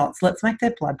pathology results. Let's make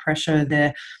their blood pressure,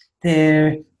 their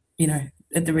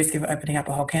at the risk of opening up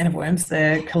a whole can of worms,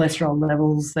 their cholesterol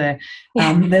levels, their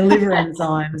liver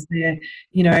enzymes,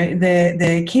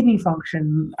 their kidney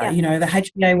function, the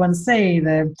HbA1c,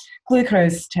 the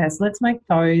glucose test. Let's make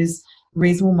those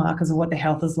reasonable markers of what their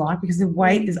health is like, because the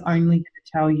weight is only going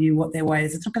to tell you what their weight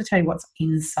is. It's not going to tell you what's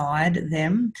inside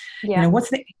them. What's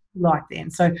the like then.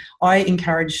 So I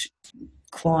encourage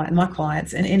my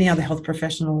clients and any other health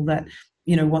professional that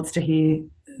wants to hear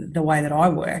the way that I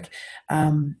work,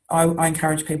 I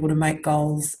encourage people to make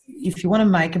goals. If you want to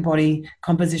make a body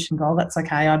composition goal, that's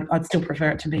okay. I'd still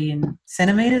prefer it to be in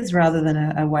centimetres rather than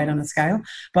a weight on a scale.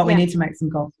 But we need to make some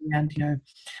goals around,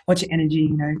 what's your energy,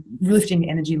 lifting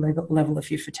energy level if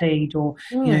you're fatigued, or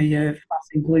your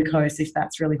fasting glucose if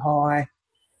that's really high.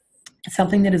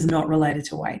 Something that is not related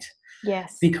to weight.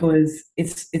 Yes. Because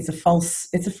it's a false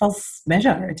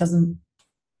measure. It doesn't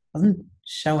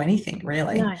show anything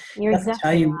really. No, you're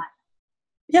exactly right.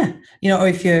 Yeah. Or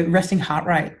if your resting heart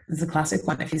rate is a classic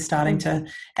one. If you're starting to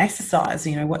exercise,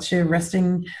 what's your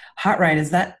resting heart rate? Has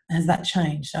that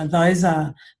changed? Those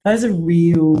are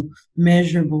real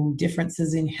measurable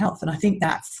differences in health. And I think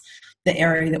that's the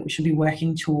area that we should be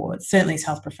working towards. Certainly as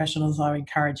health professionals, I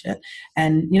encourage it.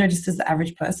 And, just as the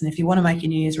average person, if you want to make your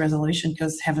New Year's resolution,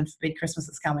 because heaven forbid Christmas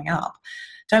is coming up,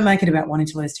 don't make it about wanting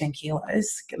to lose 10 kilos.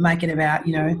 Make it about,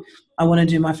 I want to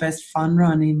do my first fun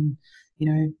run in,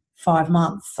 5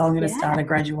 months. So I'm going to start a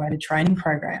graduated training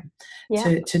program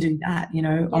to do that.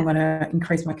 I'm going to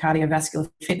increase my cardiovascular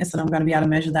fitness, and I'm going to be able to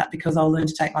measure that because I'll learn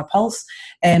to take my pulse,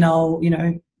 and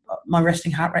my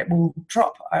resting heart rate will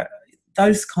drop.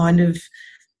 Those kind of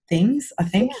things, I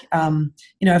think.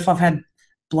 If I've had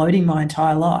bloating my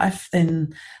entire life,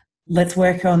 then let's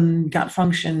work on gut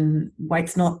function.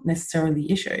 Weight's not necessarily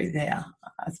the issue there.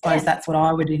 I suppose that's what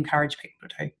I would encourage people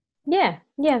to do.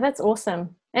 Yeah, that's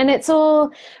awesome. And it's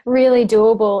all really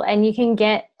doable, and you can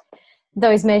get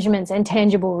those measurements and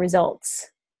tangible results.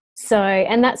 So,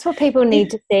 and that's what people need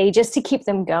to see just to keep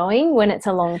them going when it's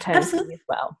a long-term thing as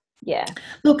well. Yeah.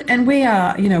 Look, and we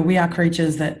are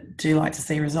creatures that do like to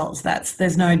see results.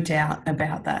 There's no doubt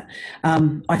about that.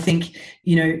 I think,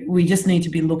 we just need to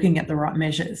be looking at the right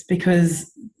measures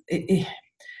because the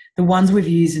ones we've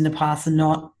used in the past are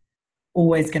not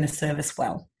always going to serve us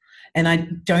well. And I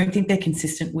don't think they're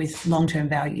consistent with long-term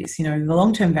values. The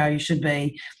long-term value should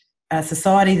be a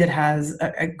society that has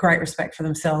a great respect for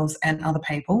themselves and other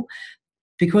people.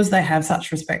 Because they have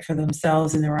such respect for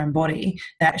themselves and their own body,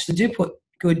 they actually do put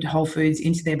good whole foods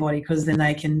into their body because then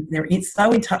they're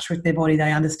so in touch with their body,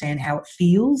 they understand how it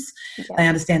feels. Yeah. They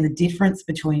understand the difference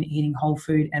between eating whole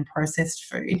food and processed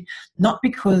food, not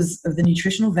because of the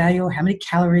nutritional value or how many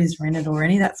calories are in it or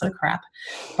any of that sort of crap,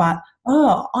 but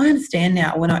I understand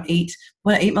now when I eat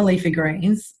my leafy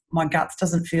greens, my guts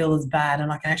doesn't feel as bad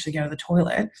and I can actually go to the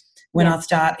toilet. When I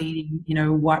start eating,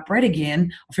 white bread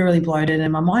again, I feel really bloated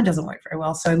and my mind doesn't work very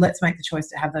well. So let's make the choice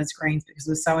to have those greens because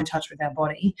we're so in touch with our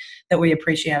body that we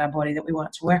appreciate our body, that we want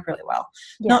it to work really well.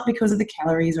 Yeah. Not because of the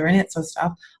calories or any of that sort of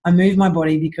stuff. I move my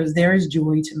body because there is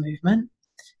joy to movement,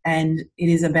 and it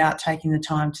is about taking the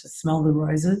time to smell the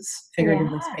roses,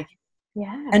 figuratively speaking.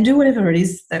 Yeah. And do whatever it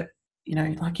is that,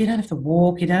 like you don't have to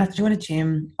walk, you don't have to join a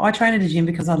gym. I train at a gym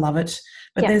because I love it,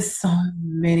 but there's so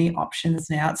many options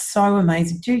now. It's so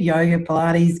amazing. Do yoga,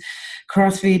 Pilates,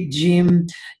 CrossFit, gym,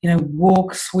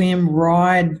 walk, swim,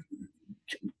 ride,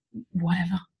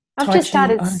 whatever. I've just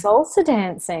started salsa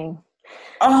dancing.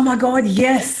 Oh my God,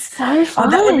 yes. So fun.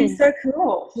 That would be so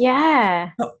cool. Yeah.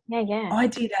 So yeah. I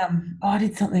did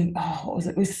something, what was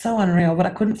it? It was so unreal, but I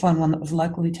couldn't find one that was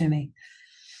locally to me.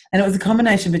 And it was a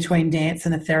combination between dance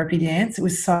and a therapy dance. It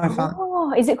was so fun.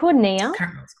 Oh, is it called Nia?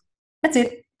 That's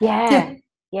it. Yeah.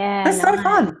 That's so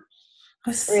fun. It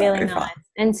was really so fun.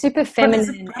 And super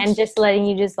feminine and just letting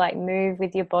you just like move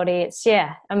with your body. It's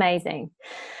amazing.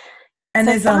 And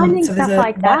so there's finding stuff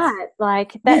like that,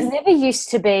 that never used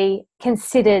to be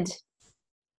considered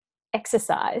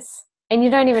exercise. And you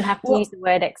don't even have to use the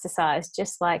word exercise,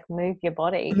 just like move your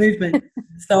body. Movement.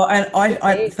 So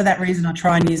I for that reason, I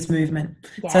try and use movement.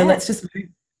 Yeah. So let's just move.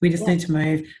 We just need to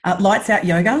move. Lights out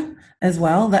yoga as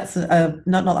well. That's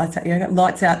not lights out yoga.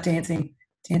 Lights out dancing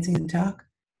in the dark.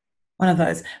 One of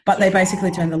those. But they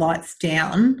basically turn the lights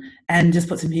down and just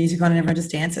put some music on and everyone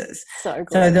just dances. So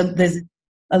good. So there's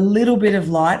a little bit of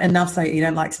light, enough so you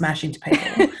don't like smash into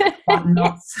people, but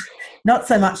not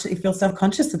so much that you feel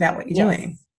self-conscious about what you're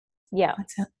doing. Yeah.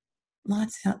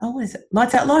 Lights out. Oh, what is it?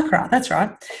 Lights out lycra. That's right.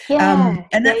 Yeah.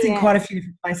 And that's in quite a few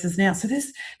different places now. So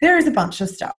there is a bunch of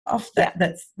stuff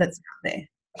that's out there.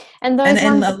 And those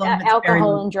ones are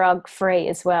alcohol and drug free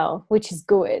as well, which is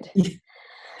good. Yeah.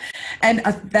 And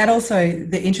that also,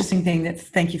 the interesting thing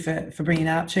thank you for bringing it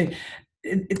up too.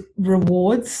 It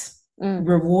rewards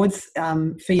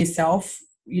for yourself.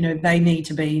 They need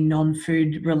to be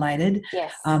non-food related.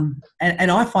 Yes. And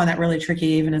I find that really tricky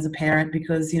even as a parent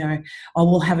because,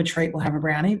 we'll have a treat, we'll have a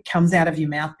brownie. It comes out of your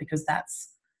mouth because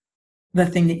that's the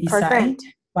thing that you say.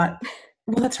 But,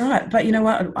 well, that's right. But you know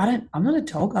what? I'm not a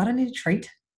dog. I don't need a treat.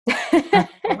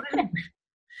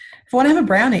 If I want to have a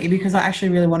brownie because I actually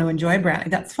really want to enjoy a brownie,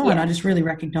 that's fine. Yeah. I just really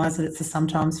recognise that it's a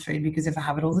sometimes food because if I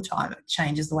have it all the time, it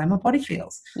changes the way my body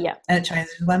feels. Yeah. And it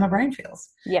changes the way my brain feels.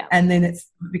 Yeah. And then it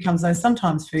becomes those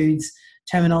sometimes foods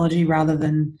terminology rather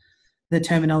than the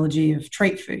terminology of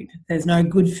treat food. There's no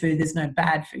good food. There's no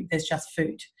bad food. There's just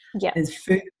food. Yeah. There's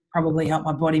food that probably help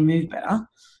my body move better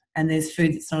and there's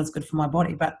food that's not as good for my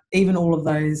body. But even all of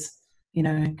those,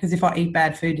 because if I eat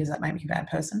bad food, does that make me a bad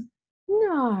person?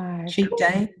 No. Cheat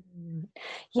day.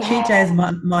 Yeah, cheat day is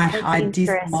I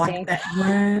dislike that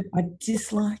word. I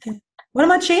dislike it. What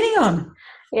am I cheating on?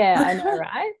 Yeah, I know,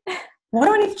 right? Why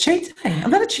do I need a cheat day?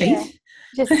 I'm not a cheat.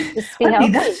 Yeah. Just be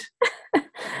healthy.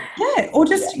 Yeah, or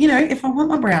just, if I want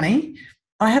my brownie,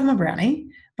 I have my brownie,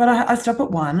 but I stop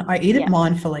at one. I eat it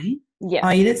mindfully. Yeah.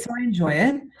 I eat it so I enjoy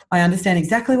it. I understand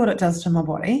exactly what it does to my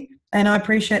body, and I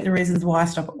appreciate the reasons why I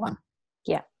stop at one.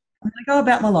 Yeah. I'm going to go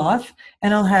about my life,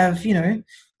 and I'll have,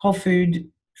 whole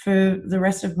food for the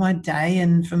rest of my day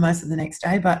and for most of the next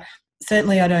day. But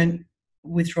certainly I don't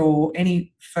withdraw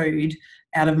any food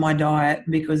out of my diet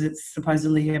because it's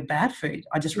supposedly a bad food.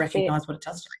 I just recognise what it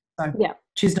does to me. So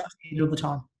choose not to eat it all the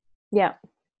time. Yeah.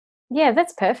 Yeah,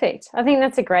 that's perfect. I think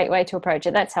that's a great way to approach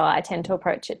it. That's how I tend to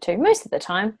approach it too, most of the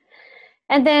time.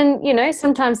 And then,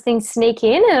 sometimes things sneak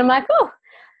in and I'm like, oh,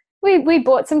 we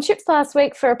bought some chips last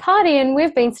week for a party and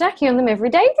we've been snacking on them every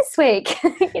day this week,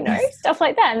 Yes. stuff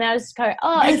like that. And I just go,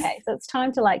 oh, Yes. okay, so it's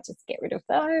time to like just get rid of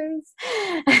those.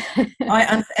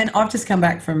 And I've just come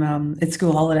back from it's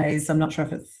school holidays. I'm not sure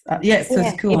if it's so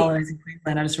it's school holidays in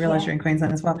Queensland. I just realised you're in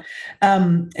Queensland as well.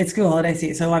 It's school holidays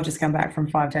here, so I've just come back from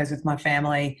 5 days with my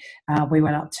family. We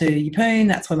went up to Yeppoon.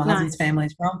 That's where my husband's family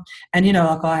is from. And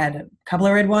like I had a couple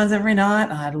of red wines every night.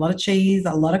 I had a lot of cheese,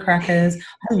 a lot of crackers,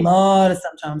 a lot of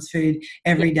sometimes food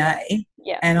every day.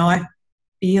 Yeah. And I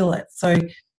feel it. So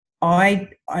I've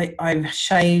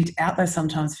shaved out those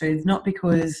sometimes foods, not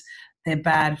because they're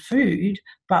bad food,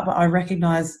 but I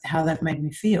recognise how they've made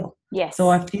me feel. Yes. So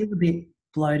I feel a bit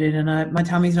bloated and my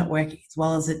tummy's not working as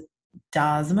well as it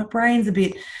does. And my brain's a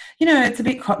bit, it's a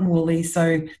bit cotton woolly.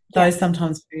 So those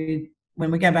sometimes food,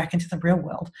 when we go back into the real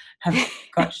world, have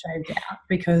got shaved out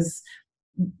because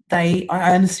I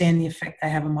understand the effect they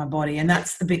have on my body. And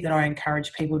that's the bit that I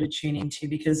encourage people to tune into,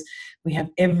 because we have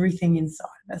everything inside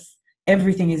of us.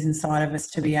 Everything is inside of us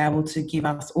to be able to give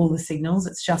us all the signals.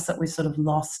 It's just that we've sort of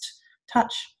lost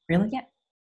touch, really. Yeah,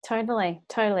 totally.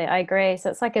 I agree. So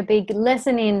it's like a big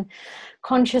lesson in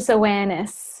conscious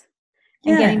awareness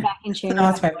and getting back in tune. It's a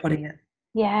nice way of putting it.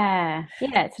 Yeah,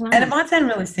 it's nice. And it might sound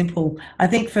really simple. I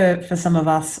think for some of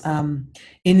us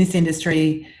in this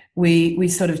industry, we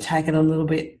sort of take it a little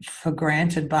bit for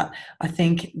granted, but I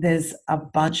think there's a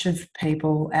bunch of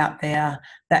people out there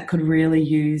that could really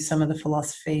use some of the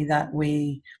philosophy that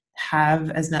we have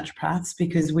as naturopaths,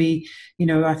 because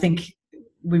I think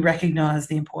we recognise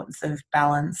the importance of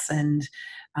balance, and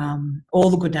all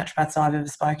the good naturopaths I've ever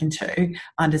spoken to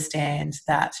understand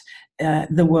that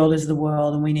the world is the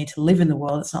world and we need to live in the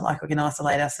world. It's not like we can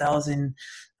isolate ourselves in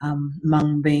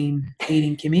mung bean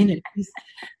eating communities,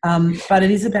 but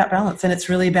it is about balance, and it's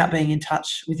really about being in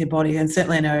touch with your body. And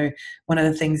certainly I know one of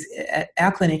the things at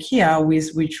our clinic here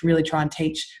is we really try and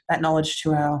teach that knowledge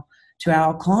to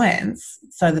our clients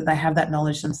so that they have that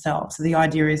knowledge themselves. So the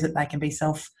idea is that they can be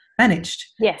self-managed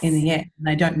in the end, and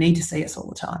they don't need to see us all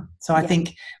the time. So I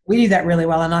think we do that really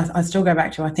well, and I still go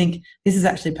back to, I think this is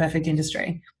actually a perfect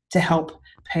industry to help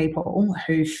people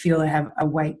who feel they have a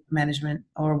weight management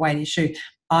or a weight issue.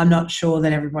 I'm not sure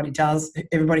that everybody does.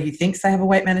 Everybody who thinks they have a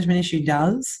weight management issue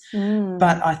does,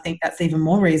 but I think that's even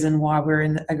more reason why we're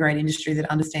in a great industry that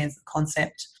understands the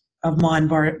concept of mind,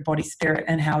 body, spirit,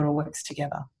 and how it all works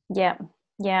together. Yeah,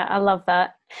 I love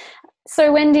that.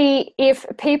 So Wendy, if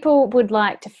people would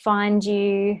like to find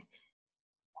you,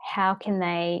 how can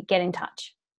they get in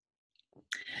touch?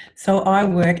 So I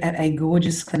work at a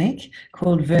gorgeous clinic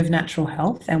called Verve Natural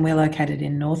Health, and we're located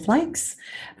in North Lakes.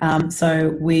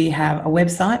 So we have a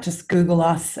website. Just Google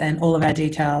us and all of our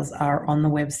details are on the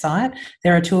website.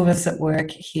 There are two of us that work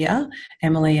here,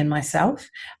 Emily and myself,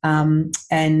 and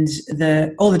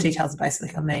all the details are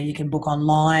basically on there. You can book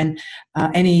online.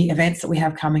 Any events that we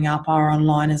have coming up are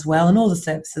online as well, and all the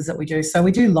services that we do. So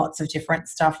we do lots of different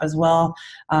stuff as well.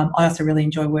 I also really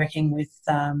enjoy working with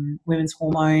women's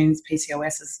hormones.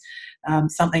 PCOS is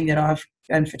something that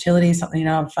and fertility is something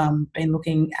that I've been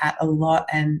looking at a lot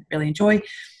and really enjoy.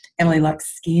 Emily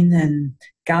likes skin and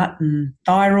gut and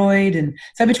thyroid, and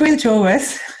so between the two of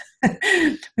us,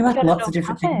 we like lots of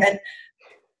different things.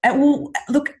 And well,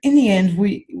 look, in the end,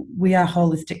 we are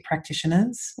holistic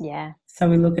practitioners. Yeah. So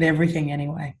we look at everything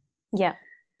anyway. Yeah.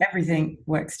 Everything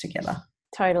works together.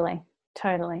 Totally.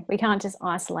 We can't just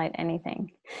isolate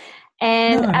anything.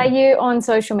 And are you on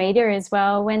social media as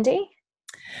well, Wendy?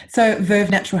 So Verve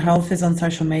Natural Health is on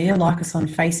social media. Like us on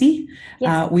Facey.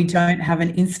 Yes. We don't have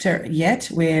an Insta yet.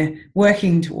 We're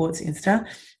working towards Insta,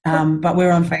 but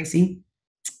we're on Facey.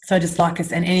 So just like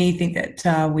us, and anything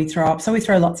that we throw up. So we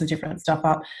throw lots of different stuff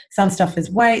up. Some stuff is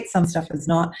weight, some stuff is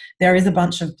not. There is a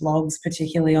bunch of blogs,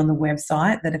 particularly on the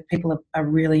website, that if people are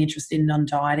really interested in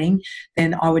dieting,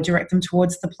 then I would direct them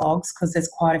towards the blogs, because there's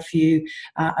quite a few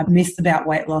myths about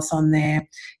weight loss on there.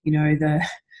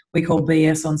 We call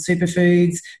BS on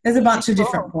superfoods. There's a bunch of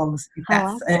different blogs if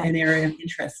that's an area of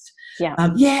interest. Yeah.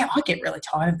 I get really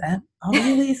tired of that. Oh,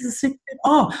 really? Is this a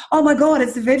superfood? Oh my God,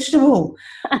 it's a vegetable.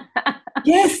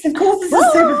 Yes, of course it's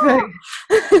a superfood.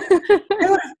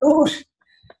 Who would have thought?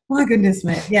 My goodness,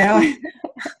 man. Yeah,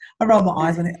 I roll my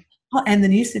eyes on it. Oh, and the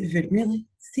new superfood, really?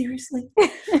 Seriously?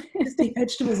 Just eat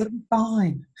vegetables, it'll be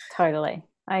fine. Totally.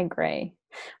 I agree.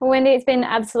 Well, Wendy, it's been an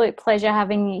absolute pleasure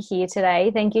having you here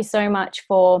today. Thank you so much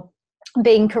for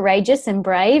being courageous and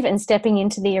brave and stepping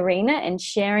into the arena and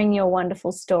sharing your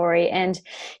wonderful story and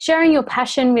sharing your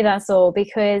passion with us all,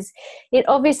 because it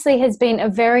obviously has been a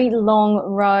very long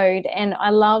road, and I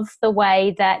love the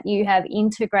way that you have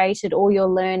integrated all your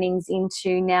learnings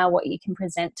into now what you can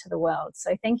present to the world.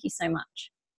 So thank you so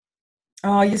much.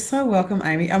 Oh, you're so welcome,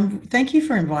 Amy. Thank you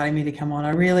for inviting me to come on.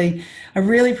 I really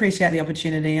appreciate the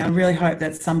opportunity. I really hope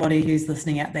that somebody who's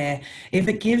listening out there, if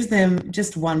it gives them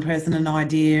just one person an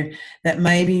idea that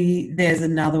maybe there's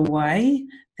another way,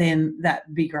 then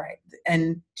that'd be great.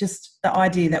 And just the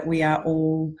idea that we are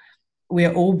all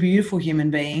beautiful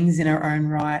human beings in our own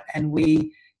right, and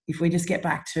if we just get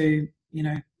back to,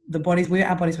 the bodies,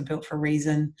 our bodies were built for a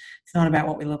reason. It's not about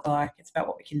what we look like; it's about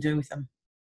what we can do with them.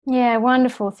 Yeah,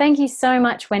 wonderful. Thank you so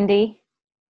much, Wendy.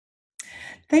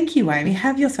 Thank you, Amy.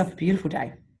 Have yourself a beautiful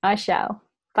day. I shall.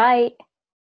 Bye.